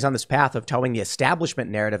and he stays on this path of towing the establishment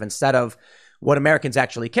narrative instead of what Americans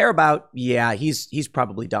actually care about, yeah, he's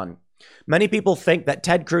probably done. Many people think that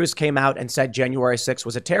Ted Cruz came out and said January 6th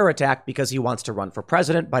was a terror attack because he wants to run for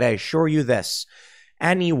president, but I assure you this,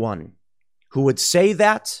 anyone who would say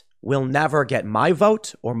that will never get my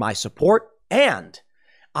vote or my support, and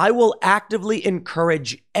I will actively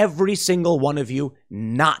encourage every single one of you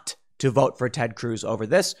not to vote for Ted Cruz over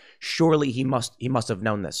this. Surely he must have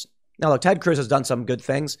known this. Now, look, Ted Cruz has done some good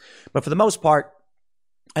things, but for the most part,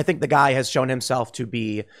 I think the guy has shown himself to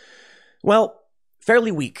be, well,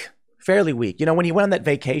 fairly weak. You know, when he went on that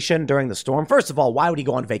vacation during the storm, first of all, why would he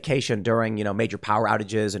go on vacation during, you know, major power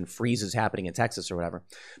outages and freezes happening in Texas or whatever?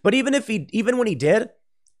 But even when he did,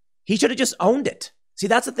 he should have just owned it. See,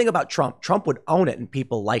 that's the thing about Trump. Trump would own it and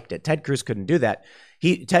people liked it. Ted Cruz couldn't do that.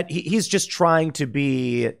 He's just trying to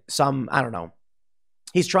be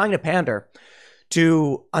he's trying to pander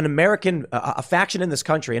to an American, a faction in this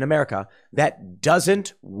country, in America, that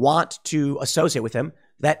doesn't want to associate with him,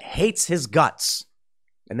 that hates his guts.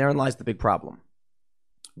 And therein lies the big problem.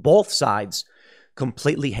 Both sides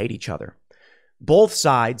completely hate each other. Both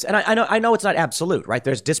sides, and I know it's not absolute, right?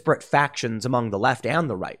 There's disparate factions among the left and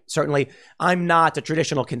the right. Certainly, I'm not a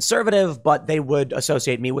traditional conservative, but they would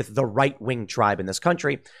associate me with the right-wing tribe in this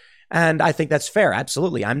country. And I think that's fair,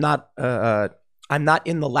 absolutely. I'm not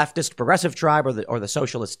in the leftist progressive tribe or the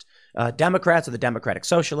socialist Democrats or the Democratic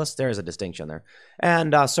Socialists. There is a distinction there.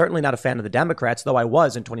 And certainly not a fan of the Democrats, though I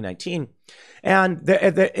was in 2019. And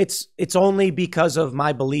it's only because of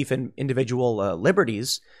my belief in individual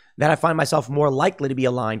liberties that I find myself more likely to be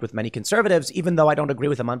aligned with many conservatives, even though I don't agree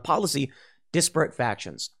with them on policy, disparate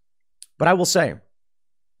factions. But I will say,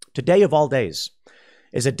 today of all days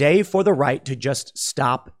is a day for the right to just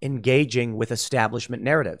stop engaging with establishment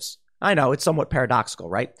narratives. I know it's somewhat paradoxical,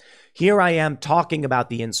 right? Here I am talking about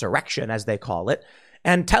the insurrection, as they call it,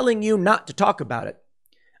 and telling you not to talk about it.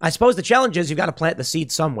 I suppose the challenge is you've got to plant the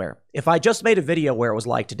seed somewhere. If I just made a video where it was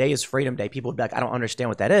like, today is Freedom Day, people would be like, I don't understand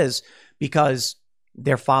what that is, because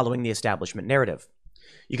they're following the establishment narrative.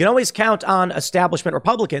 You can always count on establishment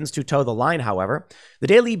Republicans to toe the line, however. The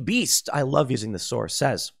Daily Beast, I love using this source,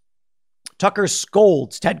 says, Tucker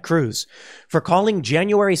scolds Ted Cruz for calling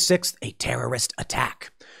January 6th a terrorist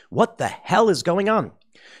attack. What the hell is going on?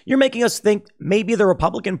 You're making us think maybe the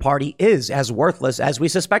Republican Party is as worthless as we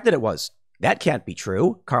suspected it was. That can't be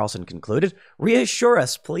true, Carlson concluded. Reassure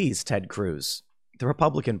us, please, Ted Cruz. The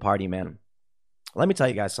Republican Party, man. Let me tell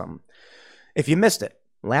you guys something. If you missed it,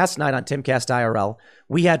 last night on Timcast IRL,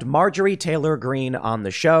 we had Marjorie Taylor Greene on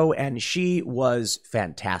the show, and she was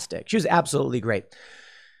fantastic. She was absolutely great.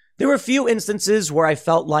 There were a few instances where I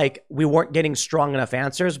felt like we weren't getting strong enough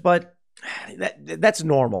answers, but that's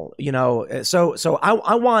normal, you know. So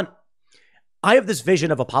I have this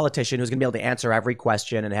vision of a politician who's going to be able to answer every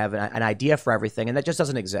question and have an idea for everything, and that just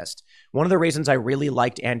doesn't exist. One of the reasons I really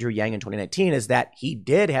liked Andrew Yang in 2019 is that he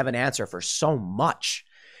did have an answer for so much.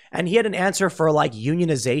 And he had an answer for like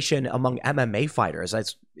unionization among MMA fighters.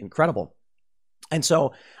 That's incredible. And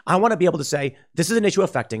so I want to be able to say, this is an issue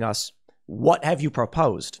affecting us. What have you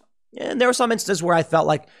proposed? And there were some instances where I felt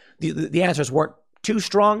like the answers weren't too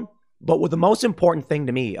strong. But what the most important thing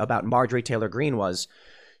to me about Marjorie Taylor Greene was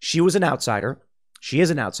she was an outsider. She is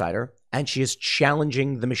an outsider, and she is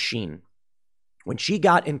challenging the machine. When she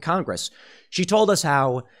got in Congress, she told us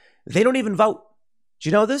how they don't even vote. Do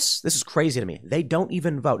you know this? This is crazy to me. They don't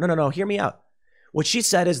even vote. No, hear me out. What she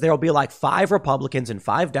said is there'll be like 5 Republicans and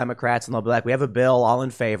 5 Democrats, and they'll be like, we have a bill, all in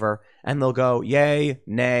favor, and they'll go, yay,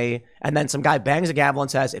 nay, and then some guy bangs a gavel and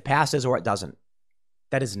says it passes or it doesn't.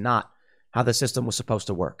 That is not how the system was supposed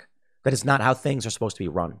to work. That is not how things are supposed to be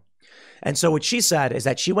run. And so what she said is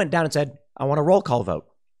that she went down and said, I want a roll call vote.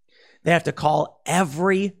 They have to call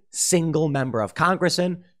every single member of Congress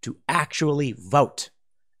in to actually vote.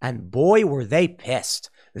 And boy, were they pissed.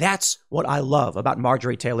 That's what I love about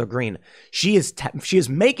Marjorie Taylor Greene. She is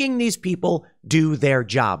making these people do their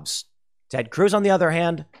jobs. Ted Cruz, on the other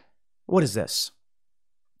hand, what is this?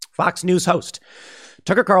 Fox News host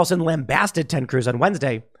Tucker Carlson lambasted Ted Cruz on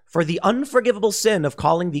Wednesday for the unforgivable sin of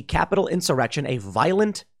calling the Capitol insurrection a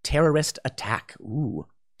violent terrorist attack. Ooh.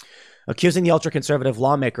 Accusing the ultra-conservative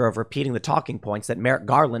lawmaker of repeating the talking points that Merrick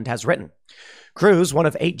Garland has written. Cruz, one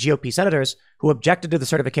of 8 GOP senators who objected to the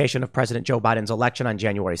certification of President Joe Biden's election on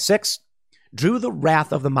January 6th, drew the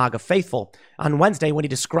wrath of the MAGA faithful on Wednesday when he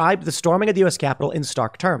described the storming of the U.S. Capitol in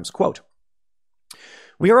stark terms. Quote,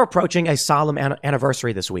 "We are approaching a solemn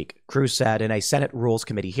anniversary this week," Cruz said in a Senate Rules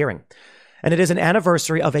Committee hearing. "And it is an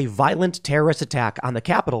anniversary of a violent terrorist attack on the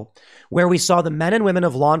Capitol, where we saw the men and women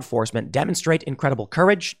of law enforcement demonstrate incredible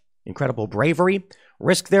courage, incredible bravery,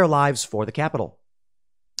 risk their lives for the Capitol."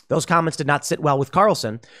 Those comments did not sit well with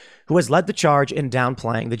Carlson, who has led the charge in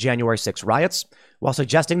downplaying the January 6 riots, while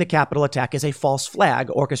suggesting the Capitol attack is a false flag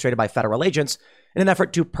orchestrated by federal agents in an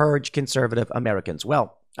effort to purge conservative Americans.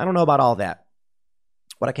 Well, I don't know about all that.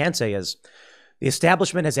 What I can say is the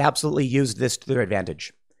establishment has absolutely used this to their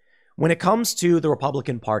advantage. When it comes to the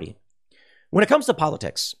Republican Party, when it comes to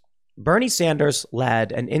politics, Bernie Sanders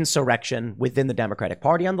led an insurrection within the Democratic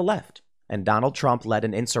Party on the left, and Donald Trump led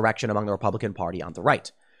an insurrection among the Republican Party on the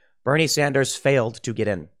right. Bernie Sanders failed to get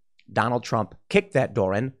in. Donald Trump kicked that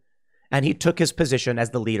door in, and he took his position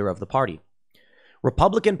as the leader of the party.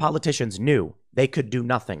 Republican politicians knew they could do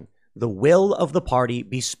nothing. The will of the party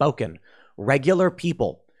be spoken. Regular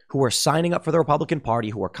people who were signing up for the Republican Party,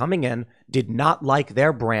 who were coming in, did not like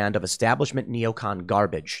their brand of establishment neocon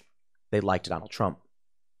garbage. They liked Donald Trump.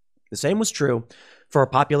 The same was true for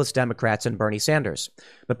populist Democrats and Bernie Sanders.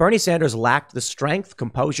 But Bernie Sanders lacked the strength,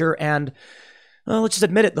 composure, and, well, let's just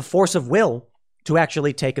admit it, the force of will to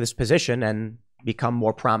actually take this position and become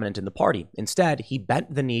more prominent in the party. Instead, he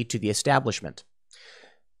bent the knee to the establishment.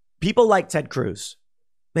 People like Ted Cruz,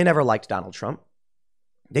 they never liked Donald Trump.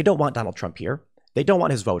 They don't want Donald Trump here. They don't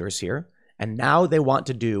want his voters here. And now they want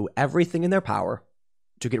to do everything in their power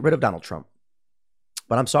to get rid of Donald Trump.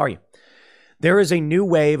 But I'm sorry. There is a new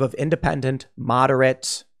wave of independent,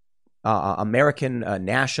 moderate American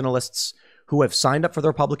nationalists who have signed up for the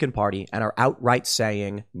Republican Party and are outright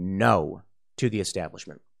saying no to the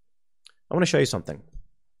establishment. I want to show you something.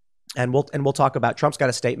 And we'll talk about, Trump's got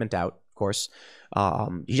a statement out, of course.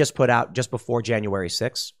 He just put out just before January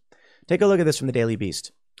 6th. Take a look at this from the Daily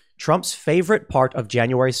Beast. Trump's favorite part of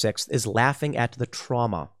January 6th is laughing at the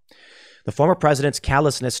trauma. The former president's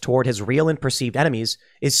callousness toward his real and perceived enemies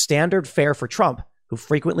is standard fare for Trump, who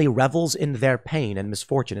frequently revels in their pain and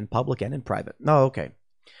misfortune in public and in private. No, okay.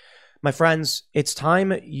 My friends, it's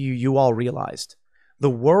time you all realized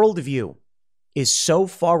the worldview is so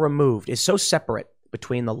far removed, is so separate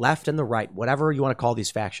between the left and the right, whatever you want to call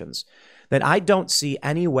these factions, that I don't see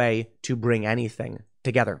any way to bring anything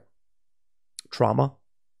together. Trauma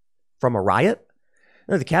from a riot?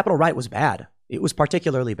 No, the Capitol riot was bad. It was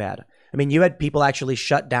particularly bad. I mean, you had people actually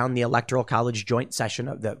shut down the Electoral College joint session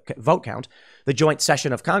of the vote count, the joint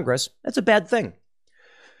session of Congress. That's a bad thing.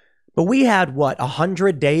 But we had,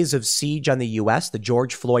 100 days of siege on the U.S., the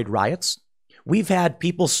George Floyd riots. We've had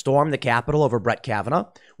people storm the Capitol over Brett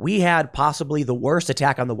Kavanaugh. We had possibly the worst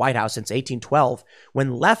attack on the White House since 1812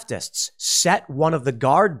 when leftists set one of the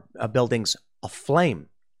guard buildings aflame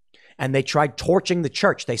and they tried torching the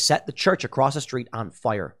church. They set the church across the street on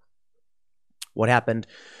fire. What happened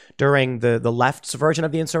during the left's version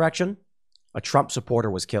of the insurrection? A Trump supporter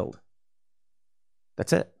was killed.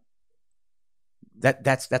 That's it.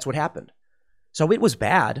 That's what happened. So it was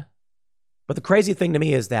bad. But the crazy thing to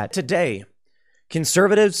me is that today,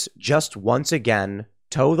 conservatives just once again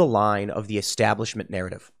toe the line of the establishment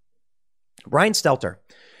narrative. Brian Stelter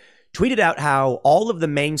tweeted out how all of the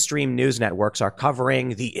mainstream news networks are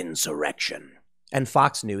covering the insurrection and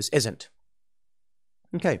Fox News isn't.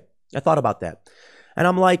 Okay, I thought about that. And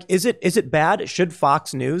I'm like, is it bad? Should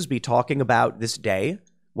Fox News be talking about this day,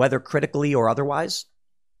 whether critically or otherwise?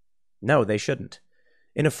 No, they shouldn't.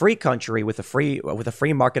 In a free country with a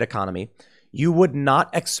free market economy, you would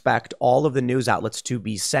not expect all of the news outlets to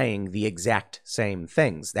be saying the exact same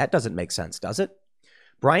things. That doesn't make sense, does it?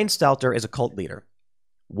 Brian Stelter is a cult leader.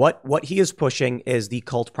 What he is pushing is the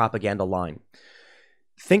cult propaganda line.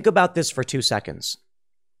 Think about this for 2 seconds.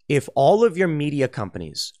 If all of your media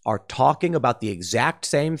companies are talking about the exact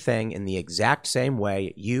same thing in the exact same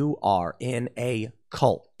way, you are in a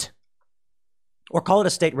cult. Or call it a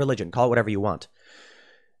state religion, call it whatever you want.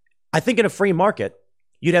 I think in a free market,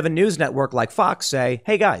 you'd have a news network like Fox say,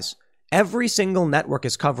 hey guys, every single network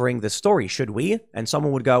is covering this story. Should we? And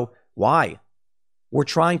someone would go, why? We're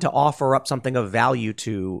trying to offer up something of value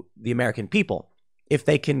to the American people. If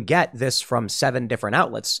they can get this from 7 different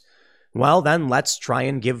outlets, well, then let's try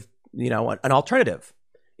and give, an alternative.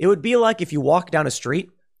 It would be like if you walk down a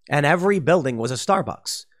street and every building was a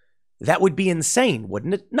Starbucks. That would be insane,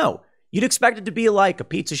 wouldn't it? No. You'd expect it to be like a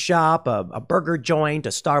pizza shop, a burger joint, a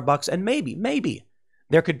Starbucks, and maybe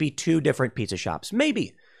there could be 2 different pizza shops.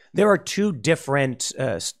 Maybe there are 2 different,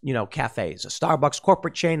 cafes, a Starbucks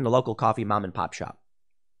corporate chain and a local coffee mom and pop shop.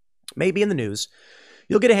 Maybe in the news,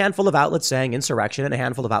 you'll get a handful of outlets saying insurrection and a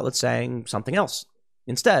handful of outlets saying something else.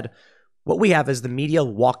 Instead, what we have is the media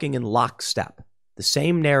walking in lockstep, the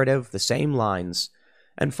same narrative, the same lines,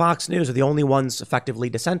 and Fox News are the only ones effectively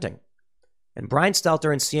dissenting. And Brian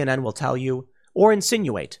Stelter and CNN will tell you, or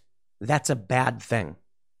insinuate, that's a bad thing.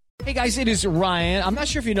 Hey guys, it is Ryan. I'm not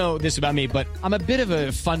sure if you know this about me, but I'm a bit of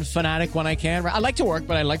a fun fanatic when I can. I like to work,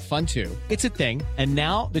 but I like fun too. It's a thing. And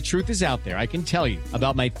now the truth is out there. I can tell you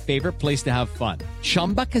about my favorite place to have fun.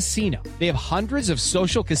 Chumba Casino. They have hundreds of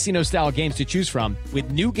social casino style games to choose from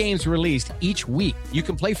with new games released each week. You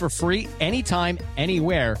can play for free anytime,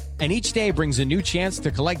 anywhere. And each day brings a new chance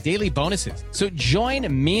to collect daily bonuses. So join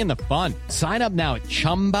me in the fun. Sign up now at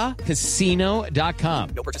ChumbaCasino.com.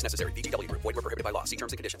 No purchase necessary. VGW Group. Void where prohibited by law. See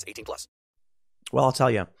terms and conditions. 18+. Well, I'll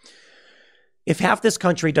tell you, if half this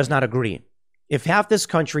country does not agree, if half this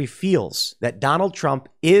country feels that Donald Trump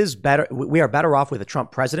is better, we are better off with a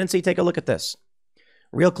Trump presidency, take a look at this.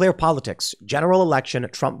 Real Clear Politics, general election,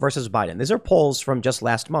 Trump versus Biden. These are polls from just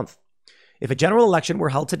last month. If a general election were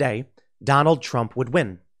held today, Donald Trump would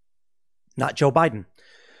win, not Joe Biden.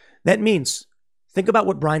 That means, think about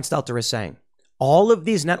what Brian Stelter is saying. All of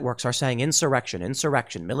these networks are saying insurrection,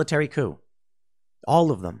 insurrection, military coup.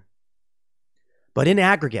 All of them. But in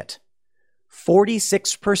aggregate,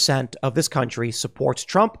 46% of this country supports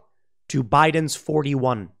Trump to Biden's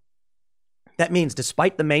 41%. That means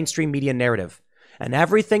despite the mainstream media narrative and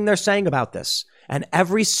everything they're saying about this and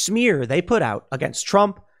every smear they put out against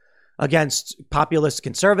Trump, against populist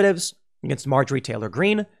conservatives, against Marjorie Taylor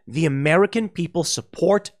Greene, the American people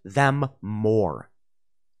support them more.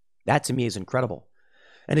 That to me is incredible.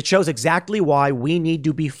 And it shows exactly why we need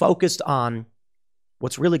to be focused on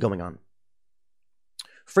what's really going on.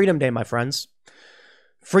 Freedom Day, my friends.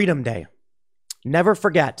 Freedom Day. Never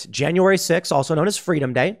forget, January 6th, also known as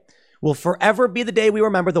Freedom Day, will forever be the day we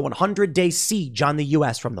remember the 100-day siege on the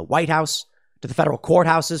U.S. from the White House to the federal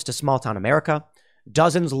courthouses to small-town America.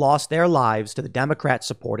 Dozens lost their lives to the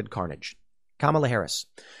Democrat-supported carnage. Kamala Harris.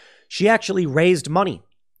 She actually raised money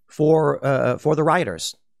for the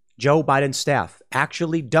rioters. Joe Biden's staff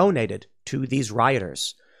actually donated to these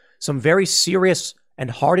rioters. Some very serious and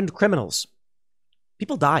hardened criminals.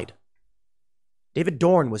 People died. David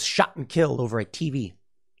Dorn was shot and killed over a TV.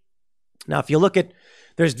 Now, if you look at,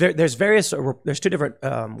 there's different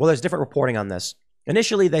reporting on this.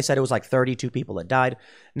 Initially, they said it was like 32 people that died.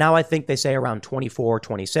 Now, I think they say around 24,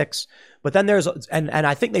 26. But then and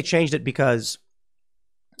I think they changed it because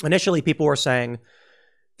initially people were saying,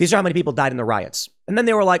 these are how many people died in the riots. And then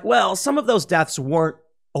they were like, well, some of those deaths weren't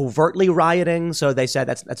overtly rioting. So they said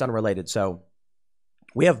that's unrelated. So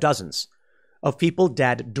we have dozens of people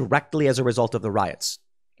dead directly as a result of the riots,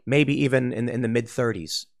 maybe even in the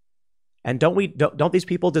mid-30s. And don't these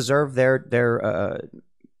people deserve their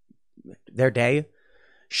day?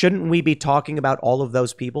 Shouldn't we be talking about all of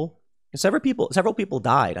those people? Several people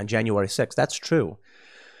died on January 6th. That's true.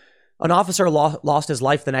 An officer lost his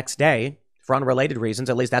life the next day for unrelated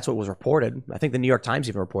reasons. At least that's what was reported. I think the New York Times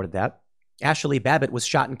even reported that. Ashley Babbitt was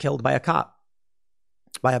shot and killed by a cop.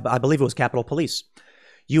 I believe it was Capitol Police.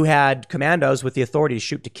 You had commandos with the authority to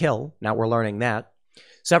shoot to kill. Now we're learning that.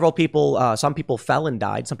 Several people, some people fell and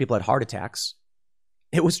died. Some people had heart attacks.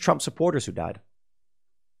 It was Trump supporters who died.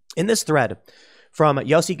 In this thread from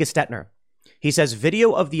Yossi Gestetner, he says,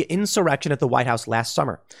 video of the insurrection at the White House last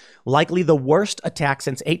summer, likely the worst attack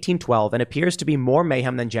since 1812 and appears to be more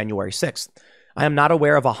mayhem than January 6th. I am not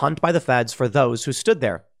aware of a hunt by the feds for those who stood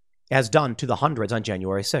there, as done to the hundreds on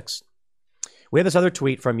January 6th. We have this other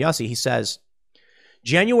tweet from Yossi. He says,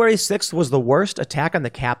 January 6th was the worst attack on the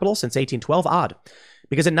Capitol since 1812. Odd,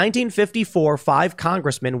 because in 1954, 5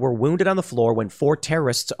 congressmen were wounded on the floor when 4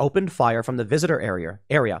 terrorists opened fire from the visitor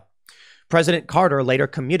area. President Carter later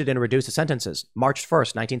commuted and reduced the sentences. March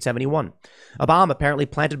 1st, 1971. A bomb apparently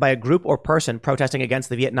planted by a group or person protesting against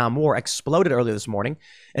the Vietnam War exploded earlier this morning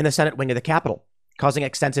in the Senate wing of the Capitol, causing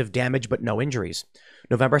extensive damage but no injuries.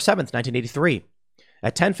 November 7th, 1983.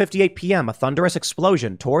 At 10:58 p.m., a thunderous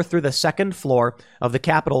explosion tore through the second floor of the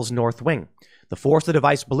Capitol's north wing. The force of the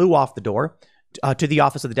device blew off the door to the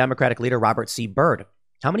office of the Democratic leader, Robert C. Byrd.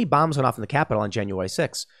 How many bombs went off in the Capitol on January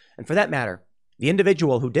 6th? And for that matter, the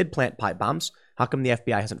individual who did plant pipe bombs, how come the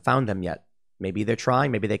FBI hasn't found them yet? Maybe they're trying,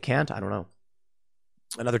 maybe they can't, I don't know.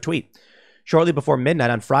 Another tweet. Shortly before midnight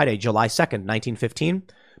on Friday, July 2nd, 1915,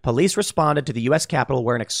 police responded to the U.S. Capitol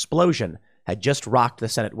where an explosion had just rocked the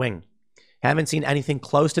Senate wing. Haven't seen anything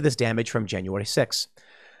close to this damage from January 6th.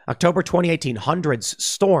 October 2018, hundreds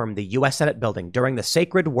stormed the U.S. Senate building during the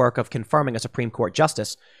sacred work of confirming a Supreme Court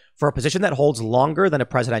justice for a position that holds longer than a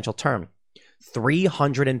presidential term.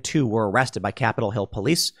 302 were arrested by Capitol Hill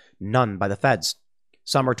police, none by the feds.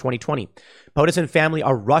 Summer 2020, POTUS and family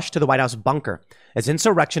are rushed to the White House bunker as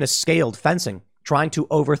insurrectionists scaled fencing, trying to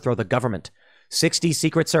overthrow the government. 60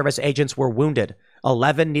 Secret Service agents were wounded.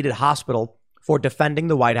 11 needed hospital for defending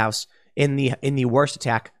the White House in the worst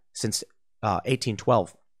attack since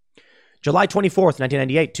 1812. July 24th,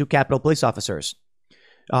 1998, 2 Capitol police officers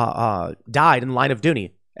died in line of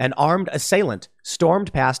duty. An armed assailant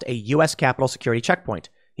stormed past a U.S. Capitol security checkpoint.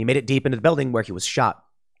 He made it deep into the building where he was shot.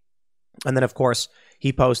 And then, of course,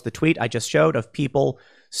 he posted the tweet I just showed of people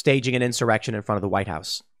staging an insurrection in front of the White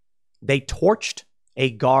House. They torched a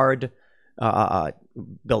guard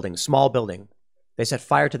building, small building. They set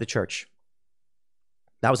fire to the church.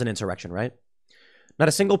 That was an insurrection, right? Not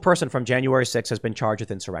a single person from January 6th has been charged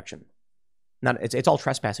with insurrection. It's all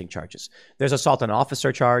trespassing charges. There's assault on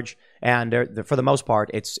officer charge, and for the most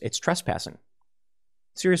part, it's trespassing.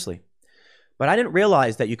 Seriously. But I didn't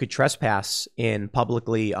realize that you could trespass in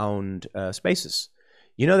publicly owned spaces.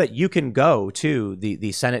 You know that you can go to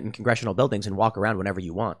the Senate and congressional buildings and walk around whenever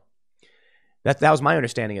you want. That was my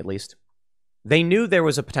understanding, at least. They knew there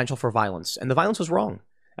was a potential for violence, and the violence was wrong.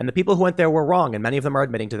 And the people who went there were wrong, and many of them are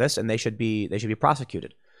admitting to this, and they should be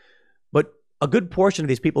prosecuted. But a good portion of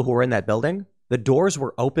these people who were in that building, the doors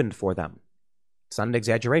were opened for them. It's not an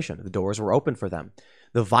exaggeration. The doors were open for them.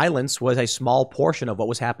 The violence was a small portion of what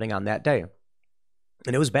was happening on that day.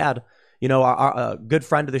 And it was bad. You know, our good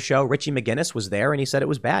friend of the show, Richie McGinnis, was there, and he said it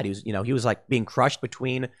was bad. He was like being crushed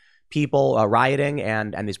between people rioting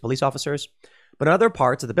and these police officers. But in other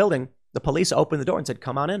parts of the building, the police opened the door and said,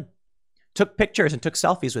 come on in. Took pictures and took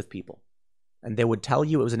selfies with people. And they would tell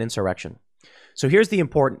you it was an insurrection. So here's the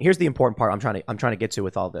important part I'm trying to get to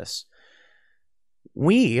with all this.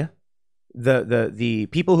 We, the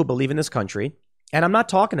people who believe in this country, and I'm not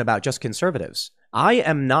talking about just conservatives. I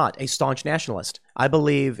am not a staunch nationalist. I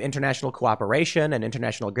believe international cooperation and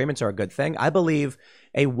international agreements are a good thing. I believe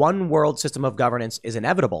a one world system of governance is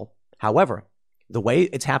inevitable. However, the way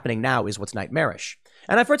it's happening now is what's nightmarish.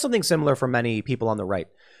 And I've heard something similar from many people on the right,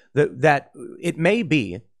 that it may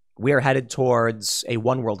be we are headed towards a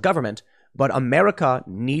one world government, but America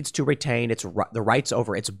needs to retain the rights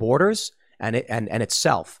over its borders and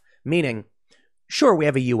itself. Meaning, sure, we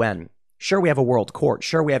have a UN. Sure, we have a world court.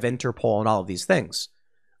 Sure, we have Interpol and all of these things.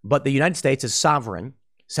 But the United States is sovereign,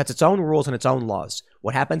 sets its own rules and its own laws.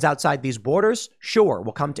 What happens outside these borders? Sure,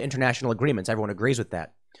 we'll come to international agreements. Everyone agrees with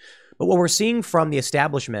that. But what we're seeing from the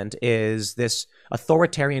establishment is this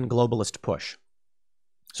authoritarian globalist push.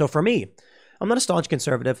 So for me, I'm not a staunch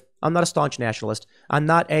conservative. I'm not a staunch nationalist. I'm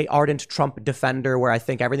not a ardent Trump defender where I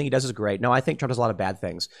think everything he does is great. No, I think Trump does a lot of bad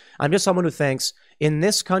things. I'm just someone who thinks in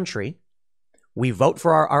this country, we vote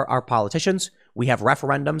for our politicians. We have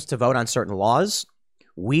referendums to vote on certain laws.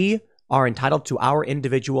 We are entitled to our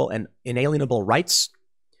individual and inalienable rights.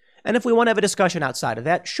 And if we want to have a discussion outside of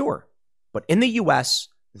that, sure. But in the U.S.,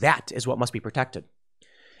 that is what must be protected.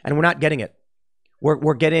 And we're not getting it.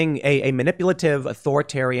 We're getting a manipulative,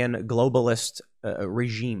 authoritarian, globalist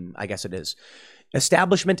regime, I guess it is.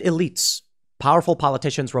 Establishment elites, powerful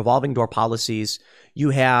politicians, revolving door policies.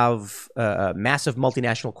 You have massive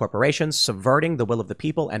multinational corporations subverting the will of the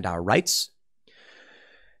people and our rights.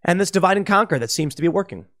 And this divide and conquer that seems to be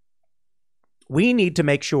working. We need to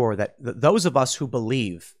make sure that those of us who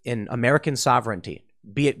believe in American sovereignty,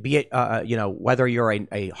 be it whether you're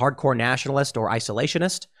a hardcore nationalist or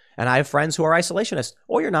isolationist, and I have friends who are isolationists,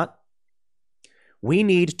 or you're not. We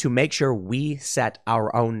need to make sure we set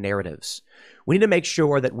our own narratives. We need to make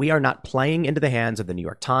sure that we are not playing into the hands of the New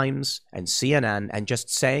York Times and CNN and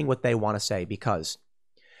just saying what they want to say, because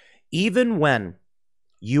even when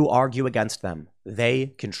you argue against them, they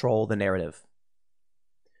control the narrative.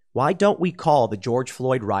 Why don't we call the George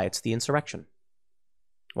Floyd riots the insurrection?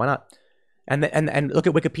 Why not? And look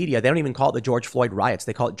at Wikipedia. They don't even call it the George Floyd riots.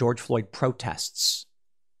 They call it George Floyd protests.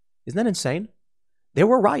 Isn't that insane? There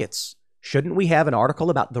were riots. Shouldn't we have an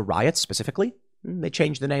article about the riots specifically? They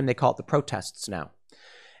changed the name. They call it the protests now.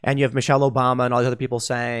 And you have Michelle Obama and all these other people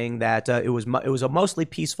saying that it was mostly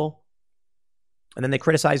peaceful. And then they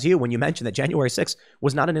criticize you when you mention that January 6th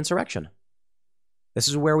was not an insurrection. This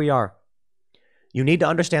is where we are. You need to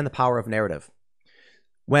understand the power of narrative.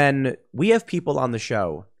 When we have people on the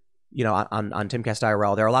show, you know, on Timcast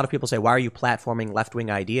IRL, there are a lot of people say, why are you platforming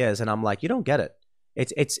left-wing ideas? And I'm like, you don't get it.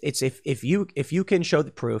 It's if you can show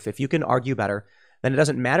the proof, if you can argue better, then it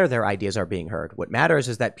doesn't matter their ideas are being heard. What matters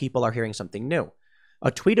is that people are hearing something new.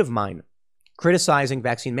 A tweet of mine criticizing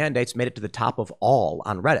vaccine mandates made it to the top of all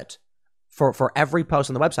on Reddit for every post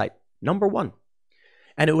on the website, number one.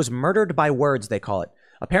 And it was murdered by words, they call it.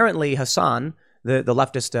 Apparently, Hassan, the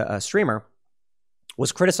leftist streamer,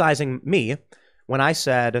 was criticizing me when I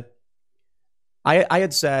said, I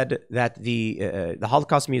had said that the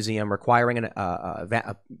Holocaust Museum requiring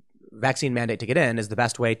a vaccine mandate to get in is the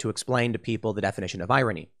best way to explain to people the definition of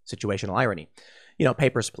irony, situational irony. You know,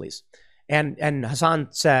 papers, please. And Hassan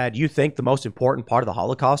said, you think the most important part of the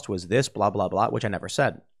Holocaust was this, blah, blah, blah, which I never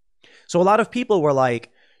said. So a lot of people were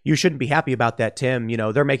like, you shouldn't be happy about that, Tim. You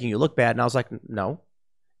know, they're making you look bad. And I was like, no,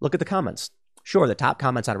 look at the comments. Sure, the top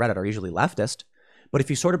comments on Reddit are usually leftist. But if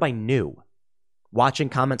you sorted by new, watching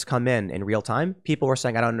comments come in real time, people were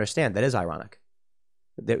saying, I don't understand. That is ironic.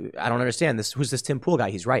 I don't understand this. Who's this Tim Pool guy?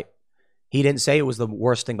 He's right. He didn't say it was the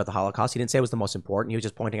worst thing about the Holocaust. He didn't say it was the most important. He was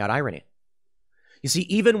just pointing out irony. You see,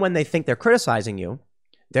 even when they think they're criticizing you,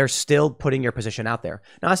 they're still putting your position out there.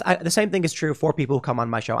 Now, the same thing is true for people who come on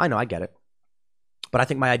my show. I know, I get it. But I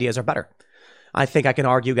think my ideas are better. I think I can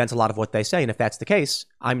argue against a lot of what they say. And if that's the case,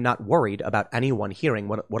 I'm not worried about anyone hearing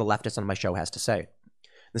what a leftist on my show has to say.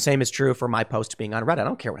 The same is true for my post being on Reddit. I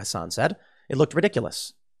don't care what Hassan said. It looked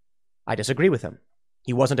ridiculous. I disagree with him.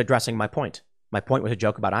 He wasn't addressing my point. My point was a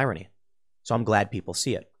joke about irony. So I'm glad people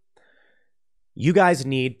see it. You guys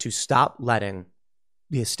need to stop letting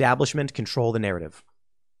the establishment control the narrative.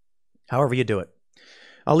 However you do it.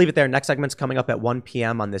 I'll leave it there. Next segment's coming up at 1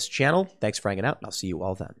 p.m. on this channel. Thanks for hanging out, and I'll see you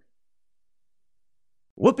all then.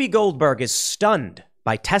 Whoopi Goldberg is stunned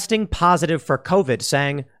by testing positive for COVID,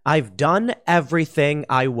 saying, "I've done everything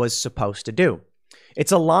I was supposed to do."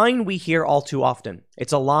 It's a line we hear all too often.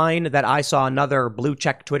 It's a line that I saw another blue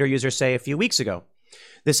check Twitter user say a few weeks ago.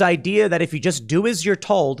 This idea that if you just do as you're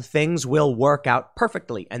told, things will work out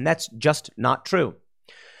perfectly. And that's just not true.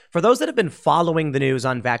 For those that have been following the news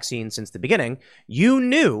on vaccines since the beginning, you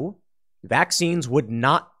knew vaccines would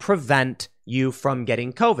not prevent you from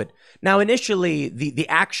getting COVID. Now, initially, the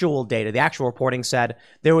actual data, the actual reporting said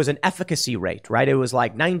there was an efficacy rate, right? It was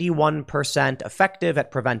like 91% effective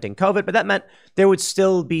at preventing COVID, but that meant there would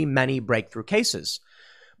still be many breakthrough cases.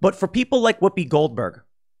 But for people like Whoopi Goldberg,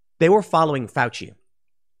 they were following Fauci.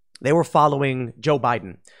 They were following Joe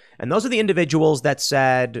Biden. And those are the individuals that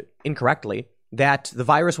said incorrectly that the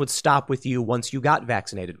virus would stop with you once you got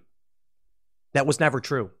vaccinated. That was never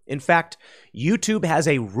true. In fact, YouTube has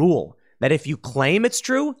a rule that if you claim it's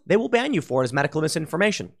true, they will ban you for it as medical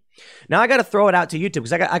misinformation. Now, I got to throw it out to YouTube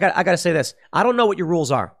because I got to say this. I don't know what your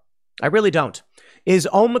rules are. I really don't. Is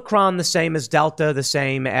Omicron the same as Delta, the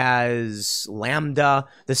same as Lambda,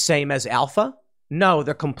 the same as Alpha? No,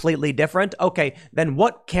 they're completely different. Okay, then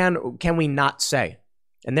what can we not say?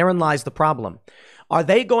 And therein lies the problem. Are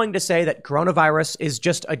they going to say that coronavirus is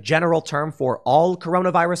just a general term for all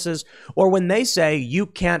coronaviruses? Or when they say you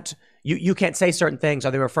can't say certain things,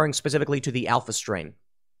 are they referring specifically to the Alpha strain?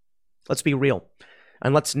 Let's be real.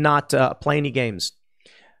 And let's not play any games.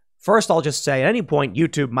 First, I'll just say at any point,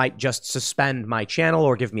 YouTube might just suspend my channel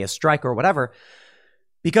or give me a strike or whatever,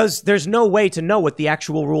 because there's no way to know what the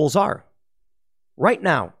actual rules are. Right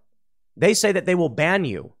now, they say that they will ban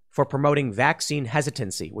you for promoting vaccine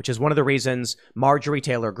hesitancy, which is one of the reasons Marjorie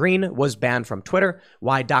Taylor Greene was banned from Twitter,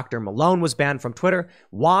 why Dr. Malone was banned from Twitter,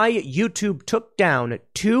 why YouTube took down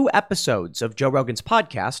 2 episodes of Joe Rogan's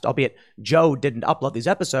podcast, albeit Joe didn't upload these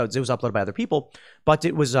episodes, it was uploaded by other people, but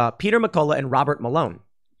it was Peter McCullough and Robert Malone.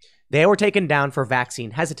 They were taken down for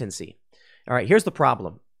vaccine hesitancy. All right, here's the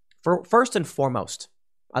problem. First and foremost,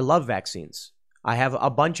 I love vaccines. I have a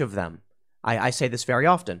bunch of them. I say this very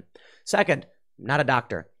often. Second, not a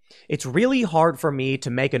doctor. It's really hard for me to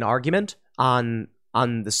make an argument on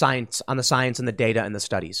the science and the data and the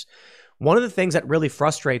studies. One of the things that really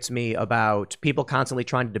frustrates me about people constantly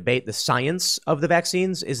trying to debate the science of the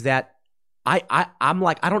vaccines is that I'm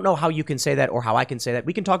like, I don't know how you can say that or how I can say that.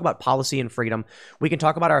 We can talk about policy and freedom. We can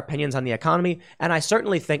talk about our opinions on the economy. And I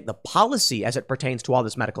certainly think the policy as it pertains to all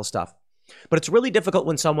this medical stuff. But it's really difficult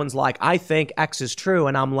when someone's like, I think X is true.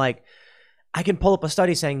 And I'm like, I can pull up a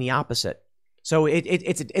study saying the opposite. So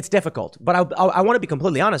it's difficult. But I want to be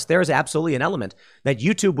completely honest. There is absolutely an element that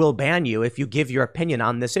YouTube will ban you if you give your opinion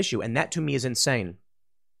on this issue. And that to me is insane.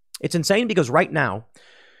 It's insane because right now,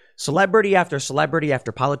 celebrity after celebrity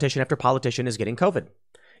after politician is getting COVID.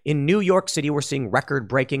 In New York City, we're seeing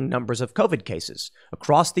record-breaking numbers of COVID cases.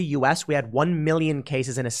 Across the U.S., we had 1 million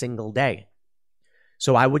cases in a single day.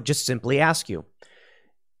 So I would just simply ask you,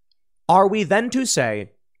 are we then to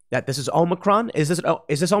say that this is Omicron? Is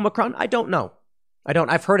this Omicron? I don't know.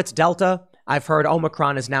 I've heard it's Delta. I've heard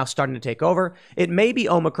Omicron is now starting to take over. It may be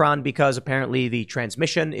Omicron because apparently the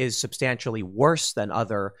transmission is substantially worse than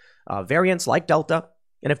other variants like Delta.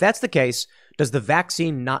 And if that's the case, does the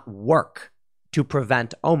vaccine not work to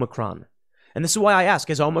prevent Omicron? And this is why I ask,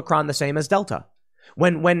 is Omicron the same as Delta?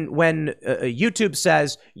 When YouTube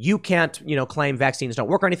says you can't, claim vaccines don't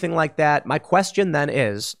work or anything like that, my question then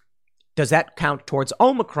is, does that count towards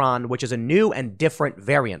Omicron, which is a new and different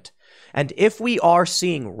variant? And if we are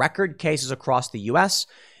seeing record cases across the U.S.,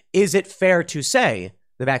 is it fair to say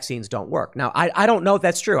the vaccines don't work? Now, I don't know if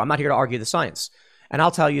that's true. I'm not here to argue the science. And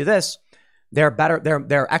I'll tell you this.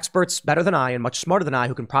 They're experts better than I and much smarter than I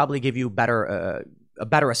who can probably give you a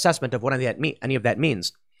better assessment of what any of that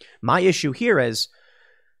means. My issue here is,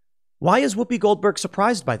 why is Whoopi Goldberg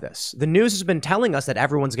surprised by this? The news has been telling us that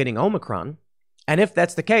everyone's getting Omicron. And if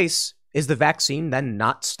that's the case, is the vaccine then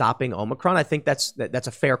not stopping Omicron? I think that's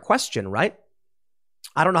a fair question, right?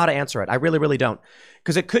 I don't know how to answer it. I really, really don't.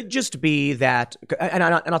 Because it could just be that, and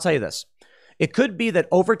I'll tell you this, it could be that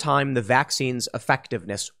over time, the vaccine's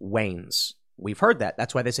effectiveness wanes. We've heard that.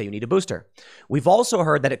 That's why they say you need a booster. We've also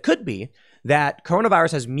heard that it could be that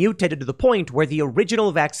coronavirus has mutated to the point where the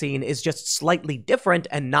original vaccine is just slightly different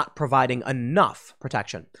and not providing enough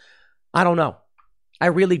protection. I don't know. I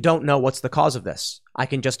really don't know what's the cause of this. I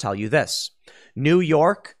can just tell you this. New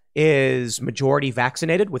York is majority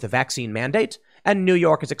vaccinated with a vaccine mandate, and New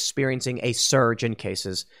York is experiencing a surge in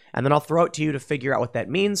cases. And then I'll throw it to you to figure out what that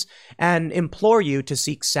means and implore you to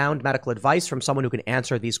seek sound medical advice from someone who can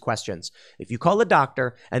answer these questions. If you call a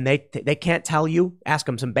doctor and they can't tell you, ask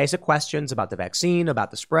them some basic questions about the vaccine, about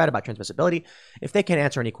the spread, about transmissibility. If they can't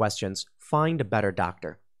answer any questions, find a better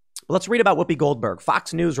doctor. But let's read about Whoopi Goldberg.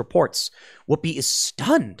 Fox News reports Whoopi is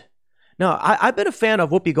stunned. Now, I've been a fan of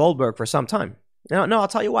Whoopi Goldberg for some time. No, I'll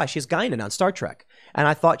tell you why. She's Guinan on Star Trek, and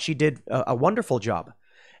I thought she did a wonderful job.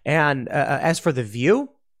 And as for The View,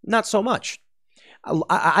 not so much.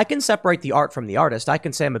 I can separate the art from the artist. I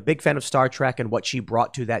can say I'm a big fan of Star Trek and what she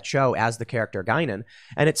brought to that show as the character Guinan,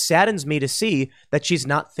 and it saddens me to see that she's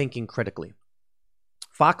not thinking critically.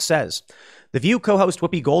 Fox says, The View co-host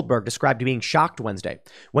Whoopi Goldberg described being shocked Wednesday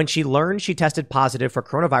when she learned she tested positive for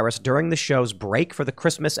coronavirus during the show's break for the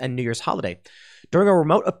Christmas and New Year's holiday. During a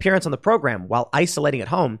remote appearance on the program while isolating at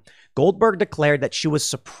home, Goldberg declared that she was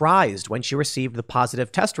surprised when she received the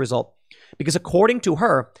positive test result because, according to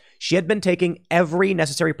her, she had been taking every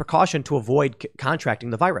necessary precaution to avoid contracting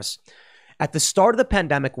the virus. At the start of the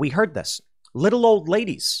pandemic, we heard this. Little old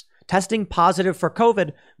ladies testing positive for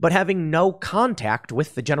COVID, but having no contact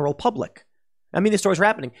with the general public. I mean, these stories are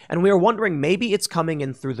happening, and we were wondering maybe it's coming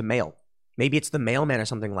in through the mail. Maybe it's the mailman or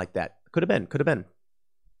something like that. Could have been.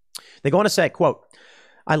 They go on to say, quote,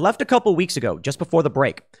 I left a couple weeks ago, just before the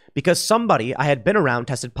break, because somebody I had been around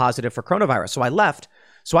tested positive for coronavirus. So I left.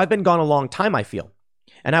 So I've been gone a long time, I feel.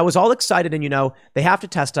 And I was all excited and, they have to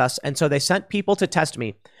test us. And so they sent people to test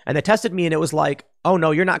me and they tested me and it was like, oh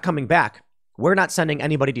no, you're not coming back. We're not sending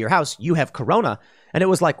anybody to your house. You have corona. And it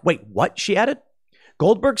was like, wait, what? She added.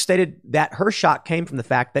 Goldberg stated that her shock came from the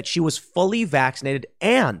fact that she was fully vaccinated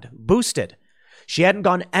and boosted. She hadn't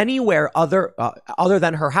gone anywhere other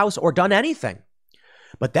than her house or done anything.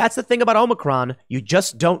 But that's the thing about Omicron. You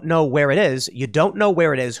just don't know where it is. You don't know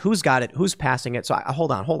where it is, who's got it, who's passing it. So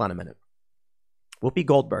hold on a minute. Whoopi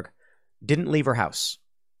Goldberg didn't leave her house.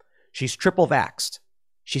 She's triple vaxxed.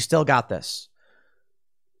 She still got this.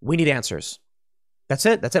 We need answers. That's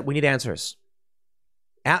it. We need answers.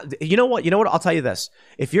 You know what? I'll tell you this.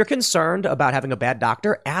 If you're concerned about having a bad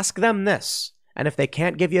doctor, ask them this. And if they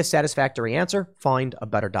can't give you a satisfactory answer, find a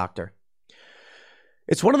better doctor.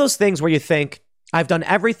 It's one of those things where you think, I've done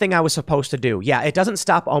everything I was supposed to do. Yeah, it doesn't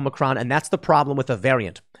stop Omicron, and that's the problem with a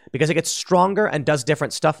variant, because it gets stronger and does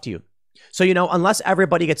different stuff to you. So, unless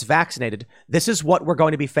everybody gets vaccinated, this is what we're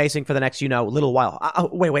going to be facing for the next, little while.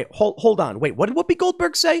 Hold on. Wait, what did Whoopi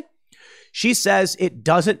Goldberg say? She says it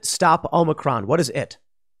doesn't stop Omicron. What is it?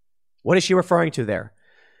 What is she referring to there?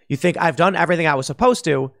 You think I've done everything I was supposed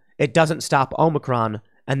to. It doesn't stop Omicron.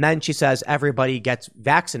 And then she says everybody gets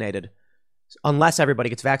vaccinated unless everybody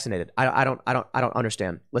gets vaccinated. I don't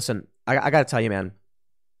understand. Listen, I got to tell you, man,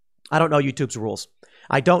 I don't know YouTube's rules.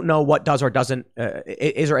 I don't know what does or doesn't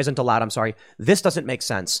is or isn't allowed. I'm sorry. This doesn't make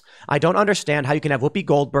sense. I don't understand how you can have Whoopi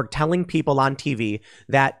Goldberg telling people on TV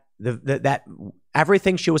that that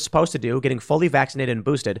everything she was supposed to do, getting fully vaccinated and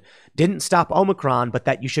boosted, didn't stop Omicron, but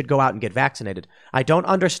that you should go out and get vaccinated. I don't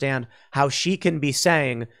understand how she can be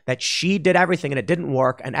saying that she did everything and it didn't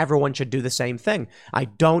work and everyone should do the same thing. I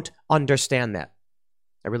don't understand that.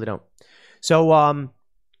 I really don't. So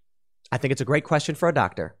I think it's a great question for a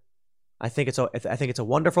doctor. I think it's a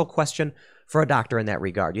wonderful question for a doctor in that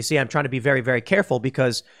regard. You see, I'm trying to be very, very careful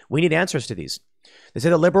because we need answers to these. They say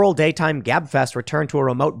the liberal daytime GabFest returned to a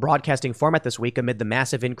remote broadcasting format this week amid the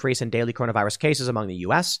massive increase in daily coronavirus cases among the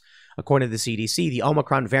U.S. According to the CDC, the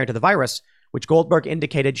Omicron variant of the virus, which Goldberg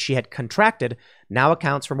indicated she had contracted, now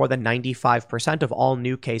accounts for more than 95% of all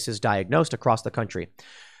new cases diagnosed across the country.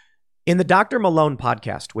 In the Dr. Malone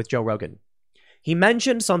podcast with Joe Rogan, he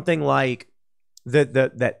mentioned something like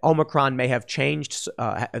that Omicron may have changed,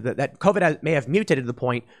 that COVID may have mutated to the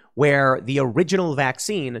point where the original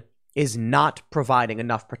vaccine is not providing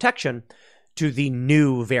enough protection to the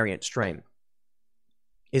new variant strain.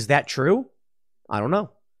 Is that true? I don't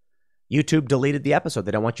know. YouTube deleted the episode.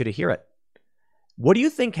 They don't want you to hear it. What do you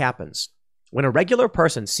think happens when a regular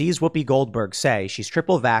person sees Whoopi Goldberg say she's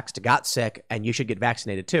triple vaxxed, got sick, and you should get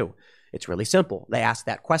vaccinated too? It's really simple. They ask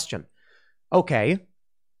that question. Okay,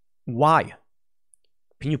 why?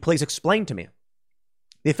 Can you please explain to me?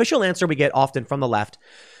 The official answer we get often from the left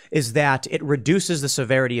is that it reduces the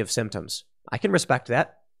severity of symptoms. I can respect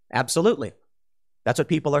that. Absolutely. That's what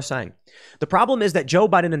people are saying. The problem is that Joe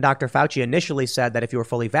Biden and Dr. Fauci initially said that if you were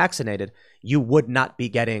fully vaccinated, you would not be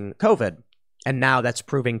getting COVID. And now that's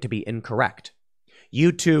proving to be incorrect.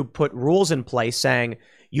 YouTube put rules in place saying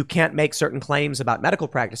you can't make certain claims about medical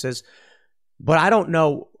practices, but I don't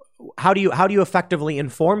know how do you effectively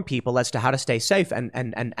inform people as to how to stay safe and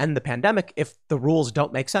end the pandemic if the rules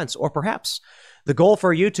don't make sense? Or perhaps the goal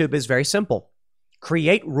for YouTube is very simple.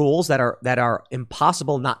 Create rules that are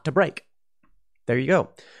impossible not to break. There you go.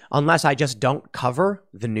 Unless I just don't cover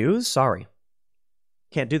the news, sorry.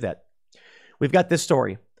 Can't do that. We've got this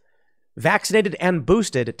story. Vaccinated and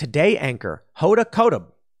boosted Today anchor Hoda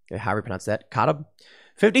Kotb, how do we pronounce that? Kotb,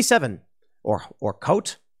 57, or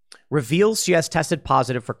Coat, reveals she has tested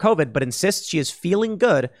positive for COVID, but insists she is feeling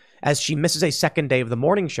good as she misses a second day of the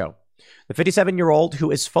morning show. The 57-year-old,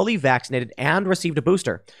 who is fully vaccinated and received a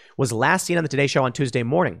booster, was last seen on the Today Show on Tuesday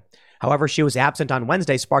morning. However, she was absent on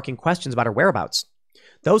Wednesday, sparking questions about her whereabouts.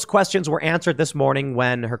 Those questions were answered this morning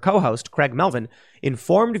when her co-host, Craig Melvin,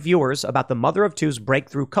 informed viewers about the mother of two's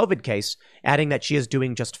breakthrough COVID case, adding that she is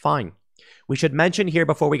doing just fine. We should mention here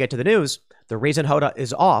before we get to the news, the reason Hoda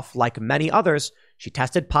is off, like many others, she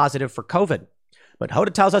tested positive for COVID. But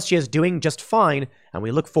Hoda tells us she is doing just fine, and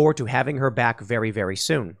we look forward to having her back very, very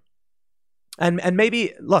soon. And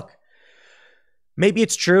maybe, look, maybe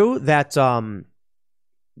it's true that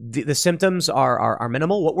the symptoms are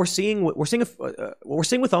minimal. What we're seeing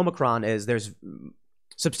with Omicron is there's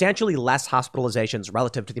substantially less hospitalizations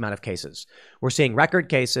relative to the amount of cases. We're seeing record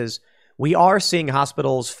cases. We are seeing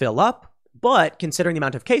hospitals fill up, but considering the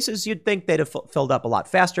amount of cases, you'd think they'd have filled up a lot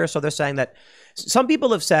faster. So they're saying that some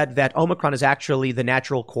people have said that Omicron is actually the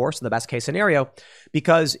natural course in the best case scenario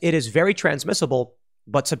because it is very transmissible,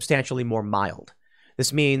 but substantially more mild.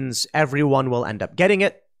 This means everyone will end up getting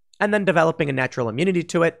it and then developing a natural immunity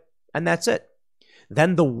to it, and that's it.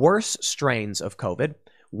 Then the worse strains of COVID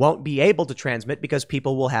won't be able to transmit because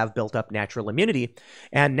people will have built up natural immunity.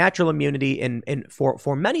 And natural immunity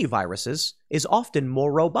for many viruses is often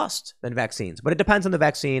more robust than vaccines. But it depends on the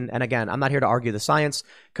vaccine. And again, I'm not here to argue the science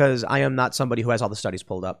because I am not somebody who has all the studies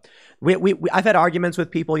pulled up. I've had arguments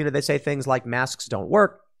with people, they say things like masks don't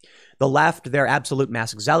work. The left, they're absolute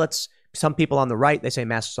mask zealots. Some people on the right, they say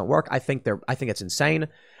masks don't work. I think it's insane.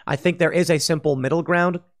 I think there is a simple middle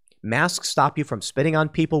ground. Masks stop you from spitting on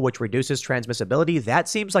people, which reduces transmissibility. That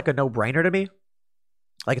seems like a no-brainer to me.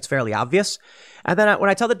 Like it's fairly obvious. And then when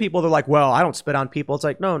I tell the people, they're like, well, I don't spit on people. It's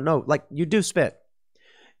like, no, like you do spit.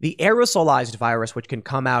 The aerosolized virus, which can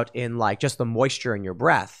come out in like just the moisture in your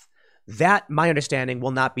breath, that, my understanding,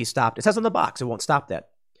 will not be stopped. It says on the box, it won't stop that.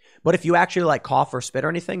 But if you actually like cough or spit or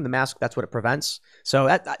anything, the mask, that's what it prevents. So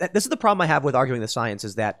this is the problem I have with arguing the science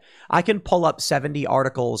is that I can pull up 70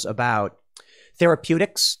 articles about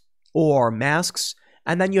therapeutics or masks,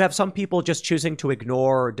 and then you have some people just choosing to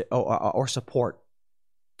ignore or support.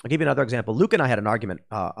 I'll give you another example. Luke and I had an argument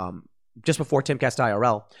just before Timcast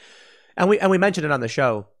IRL, and we mentioned it on the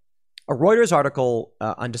show. A Reuters article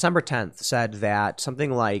on December 10th said that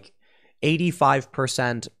something like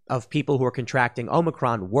 85% of people who are contracting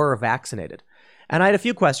Omicron were vaccinated. And I had a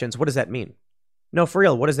few questions. What does that mean? No, for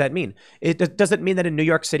real, what does that mean? Does it mean that in New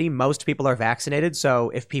York City, most people are vaccinated?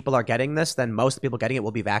 So if people are getting this, then most of the people getting it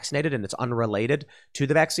will be vaccinated and it's unrelated to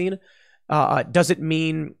the vaccine? Does it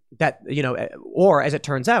mean that, or as it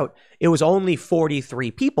turns out, it was only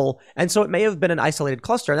 43 people. And so it may have been an isolated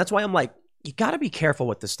cluster. And that's why I'm like, you got to be careful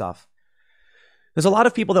with this stuff. There's a lot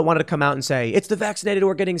of people that wanted to come out and say, it's the vaccinated who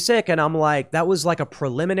are getting sick. And I'm like, that was like a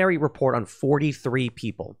preliminary report on 43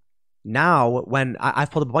 people. Now, when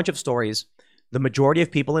I've pulled up a bunch of stories, the majority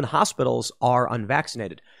of people in hospitals are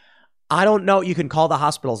unvaccinated. I don't know. You can call the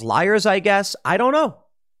hospitals liars, I guess. I don't know.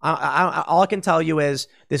 All I can tell you is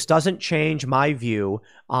this doesn't change my view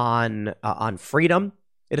on freedom.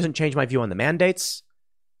 It doesn't change my view on the mandates.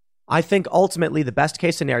 I think ultimately the best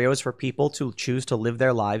case scenario is for people to choose to live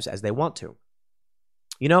their lives as they want to.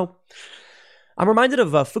 I'm reminded of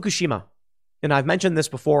Fukushima, and I've mentioned this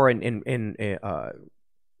before in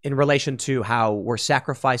relation to how we're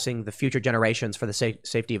sacrificing the future generations for the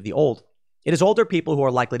safety of the old. It is older people who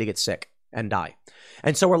are likely to get sick and die.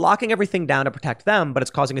 And so we're locking everything down to protect them, but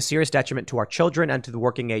it's causing a serious detriment to our children and to the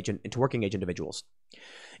working age individuals.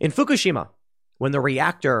 In Fukushima, when the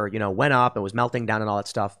reactor, went up and was melting down and all that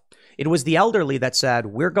stuff, it was the elderly that said,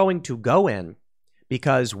 we're going to go in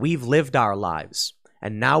because we've lived our lives.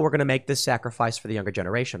 And now we're going to make this sacrifice for the younger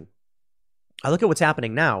generation. I look at what's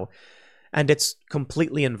happening now, and it's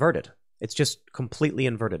completely inverted. It's just completely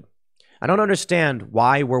inverted. I don't understand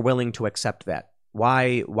why we're willing to accept that.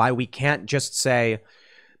 Why we can't just say,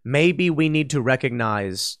 maybe we need to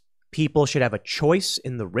recognize people should have a choice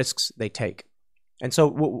in the risks they take. And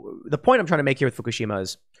so the point I'm trying to make here with Fukushima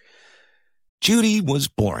is, Judy was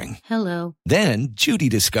boring. Hello. Then Judy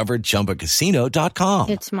discovered ChumbaCasino.com.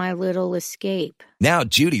 It's my little escape. Now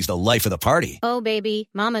Judy's the life of the party. Oh,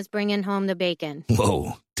 baby, mama's bringing home the bacon.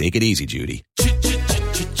 Whoa, take it easy, Judy.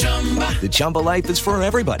 The Chumba life is for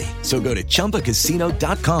everybody. So go to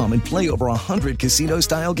ChumbaCasino.com and play over 100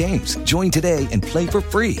 casino-style games. Join today and play for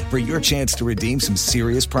free for your chance to redeem some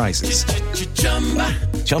serious prizes.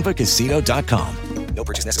 ChumbaCasino.com. No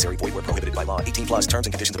purchase necessary. Void where prohibited by law. 18 plus terms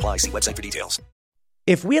and conditions apply. See website for details.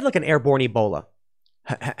 if we had like an airborne Ebola,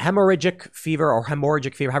 hemorrhagic fever or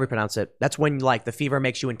hemorrhagic fever, however you pronounce it, that's when like the fever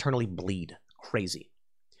makes you internally bleed crazy.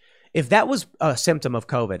 If that was a symptom of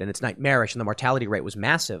COVID and it's nightmarish and the mortality rate was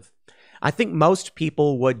massive, I think most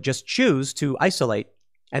people would just choose to isolate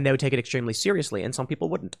and they would take it extremely seriously, and some people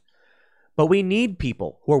wouldn't. But we need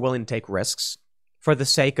people who are willing to take risks for the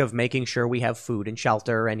sake of making sure we have food and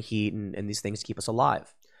shelter and heat and these things keep us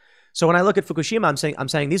alive. So when I look at Fukushima, I'm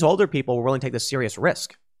saying these older people were willing to take this serious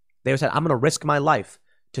risk. They said, I'm going to risk my life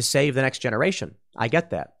to save the next generation. I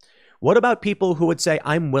get that. What about people who would say,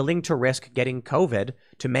 I'm willing to risk getting COVID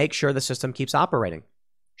to make sure the system keeps operating?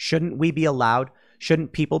 Shouldn't we be allowed?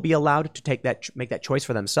 Shouldn't people be allowed to make that choice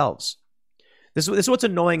for themselves? This is what's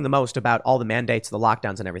annoying the most about all the mandates, the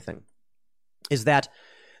lockdowns and everything, is that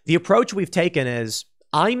the approach we've taken is,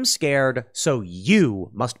 I'm scared, so you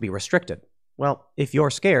must be restricted. Well, if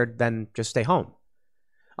you're scared, then just stay home.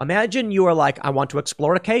 Imagine you are like, I want to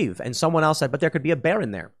explore a cave, and someone else said, but there could be a bear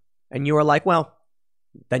in there. And you are like, well,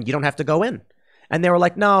 then you don't have to go in. And they were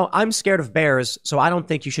like, no, I'm scared of bears, so I don't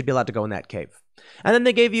think you should be allowed to go in that cave. And then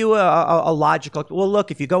they gave you a logical, well,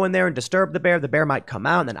 look, if you go in there and disturb the bear might come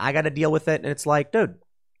out, and then I got to deal with it. And it's like, dude,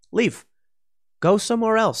 leave. Go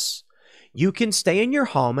somewhere else. You can stay in your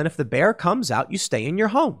home, and if the bear comes out, you stay in your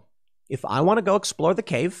home. If I want to go explore the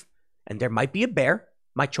cave, and there might be a bear,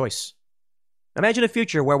 my choice. Imagine a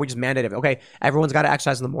future where we just mandate it. Okay, everyone's got to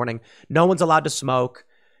exercise in the morning. No one's allowed to smoke.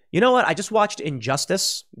 You know what? I just watched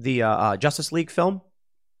Injustice, the Justice League film.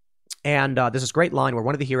 And there's this great line where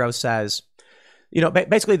one of the heroes says, you know,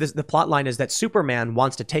 basically the plot line is that Superman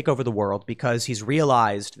wants to take over the world because he's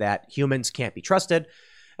realized that humans can't be trusted.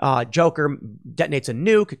 Joker detonates a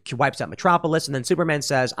nuke, wipes out Metropolis, and then Superman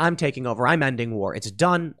says, I'm taking over. I'm ending war. It's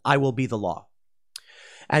done. I will be the law.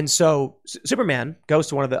 And so Superman goes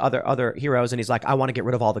to one of the other heroes and he's like, I want to get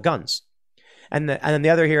rid of all the guns. And then the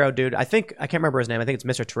other hero, dude, I can't remember his name. I think it's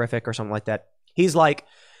Mr. Terrific or something like that. He's like,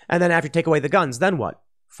 and then after you take away the guns, then what?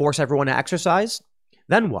 Force everyone to exercise?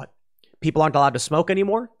 Then what? People aren't allowed to smoke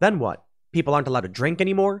anymore? Then what? People aren't allowed to drink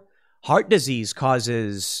anymore? Heart disease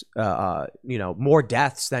causes, more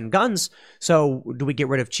deaths than guns. So do we get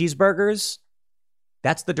rid of cheeseburgers?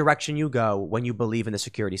 That's the direction you go when you believe in the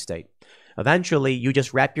security state. Eventually, you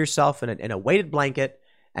just wrap yourself in a weighted blanket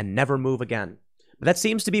and never move again. But that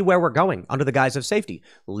seems to be where we're going under the guise of safety.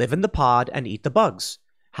 Live in the pod and eat the bugs.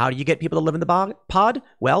 How do you get people to live in the pod?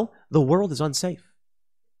 Well, the world is unsafe.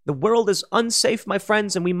 The world is unsafe, my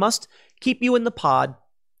friends, and we must keep you in the pod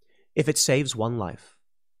if it saves one life.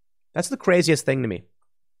 That's the craziest thing to me.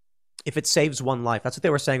 If it saves one life. That's what they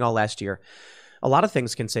were saying all last year. A lot of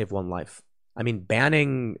things can save one life. I mean,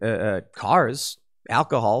 banning cars,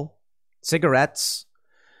 alcohol, cigarettes,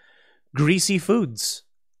 greasy foods.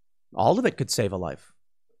 All of it could save a life.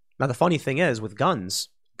 Now, the funny thing is, with guns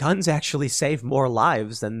actually save more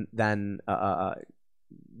lives than they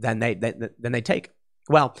take.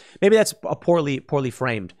 Well, maybe that's a poorly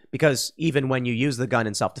framed, because even when you use the gun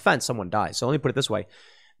in self-defense, someone dies. So let me put it this way.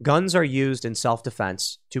 Guns are used in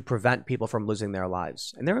self-defense to prevent people from losing their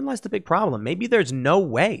lives. And therein lies the big problem. Maybe there's no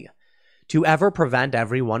way to ever prevent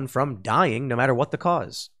everyone from dying, no matter what the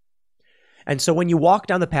cause. And so when you walk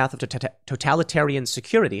down the path of totalitarian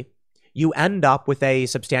security, you end up with a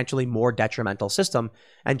substantially more detrimental system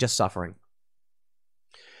and just suffering.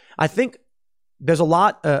 I think there's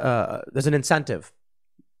there's an incentive.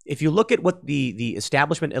 If you look at what the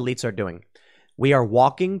establishment elites are doing, we are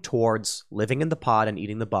walking towards living in the pod and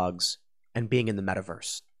eating the bugs and being in the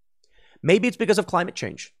metaverse. Maybe it's because of climate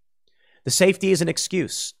change. The safety is an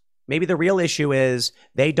excuse. Maybe the real issue is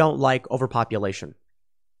they don't like overpopulation.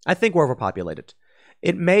 I think we're overpopulated.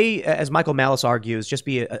 It may, as Michael Malice argues, just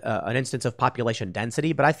be an instance of population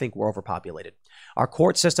density, but I think we're overpopulated. Our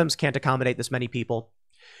court systems can't accommodate this many people.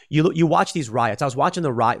 You watch these riots. I was watching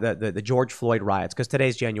the George Floyd riots, because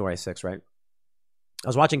today's January 6th, right? I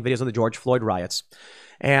was watching videos on the George Floyd riots,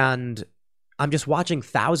 and I'm just watching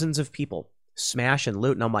thousands of people smash and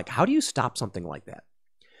loot, and I'm like, how do you stop something like that?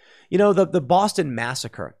 You know, the Boston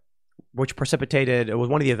Massacre, which it was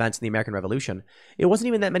one of the events in the American Revolution, it wasn't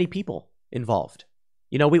even that many people involved.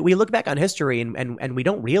 You know, we look back on history and we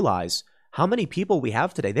don't realize how many people we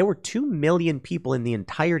have today. There were 2 million people in the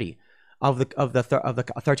entirety of the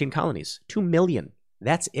 13 colonies. 2 million.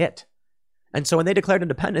 That's it. And so when they declared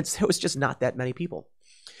independence, there was just not that many people.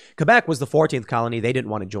 Quebec was the 14th colony. They didn't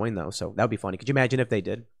want to join, though, so that would be funny. Could you imagine if they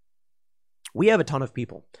did? We have a ton of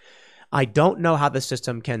people. I don't know how the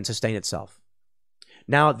system can sustain itself.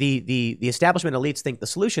 Now, the establishment elites think the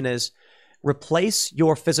solution is replace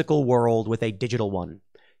your physical world with a digital one.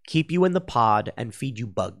 Keep you in the pod and feed you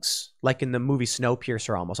bugs. Like in the movie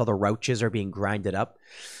Snowpiercer almost. All the roaches are being grinded up.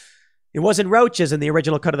 It wasn't roaches in the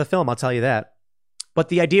original cut of the film, I'll tell you that. But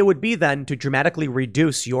the idea would be then to dramatically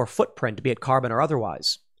reduce your footprint, be it carbon or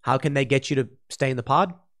otherwise. How can they get you to stay in the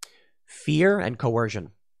pod? Fear and coercion.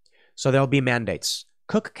 So there'll be mandates.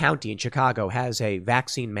 Cook County in Chicago has a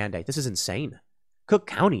vaccine mandate. This is insane. Cook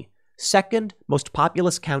County, second most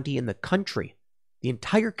populous county in the country. The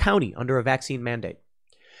entire county under a vaccine mandate.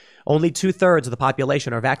 Only 2/3 of the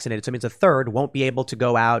population are vaccinated. So it means a third won't be able to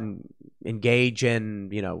go out and engage in,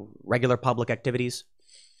 regular public activities.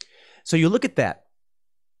 So you look at that.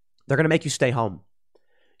 They're going to make you stay home.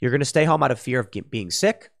 You're going to stay home out of fear of being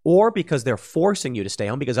sick or because they're forcing you to stay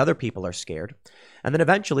home because other people are scared. And then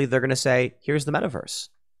eventually they're going to say, here's the metaverse.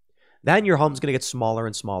 Then your home's going to get smaller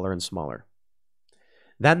and smaller and smaller.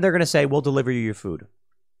 Then they're going to say, we'll deliver you your food.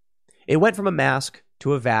 It went from a mask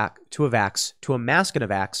to a vax, to a mask and a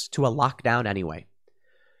vax, to a lockdown anyway.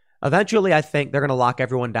 Eventually, I think they're going to lock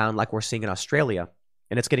everyone down like we're seeing in Australia.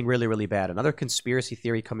 And it's getting really, really bad. Another conspiracy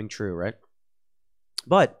theory coming true, right?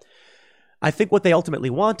 But I think what they ultimately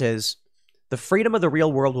want is the freedom of the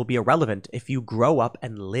real world will be irrelevant if you grow up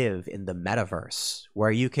and live in the metaverse where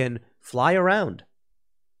you can fly around.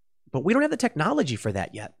 But we don't have the technology for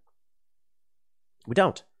that yet. We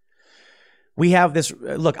don't. We have this,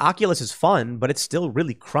 look, Oculus is fun, but it's still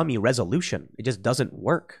really crummy resolution. It just doesn't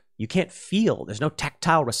work. You can't feel. There's no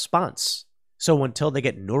tactile response. So until they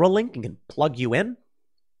get Neuralink and can plug you in,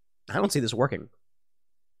 I don't see this working.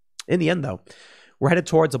 In the end, though, we're headed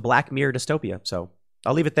towards a Black Mirror dystopia, so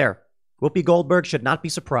I'll leave it there. Whoopi Goldberg should not be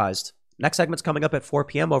surprised. Next segment's coming up at 4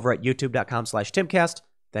 p.m. over at youtube.com/Timcast.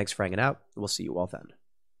 Thanks for hanging out. We'll see you all then.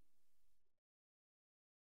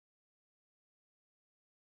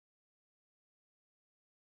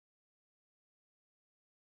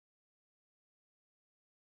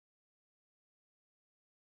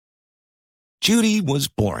 Judy was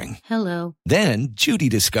boring. Hello. Then Judy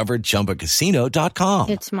discovered ChumbaCasino.com.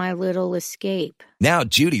 It's my little escape. Now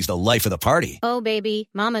Judy's the life of the party. Oh,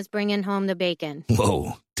 baby, mama's bringing home the bacon.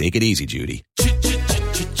 Whoa, take it easy, Judy.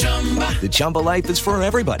 The Chumba life is for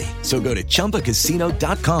everybody. So go to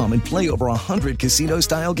ChumbaCasino.com and play over 100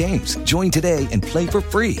 casino-style games. Join today and play for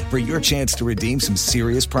free for your chance to redeem some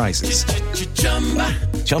serious prizes.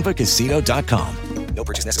 ChumbaCasino.com. No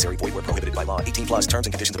purchase necessary. Void where prohibited by law. 18+ terms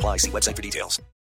and conditions apply. See website for details.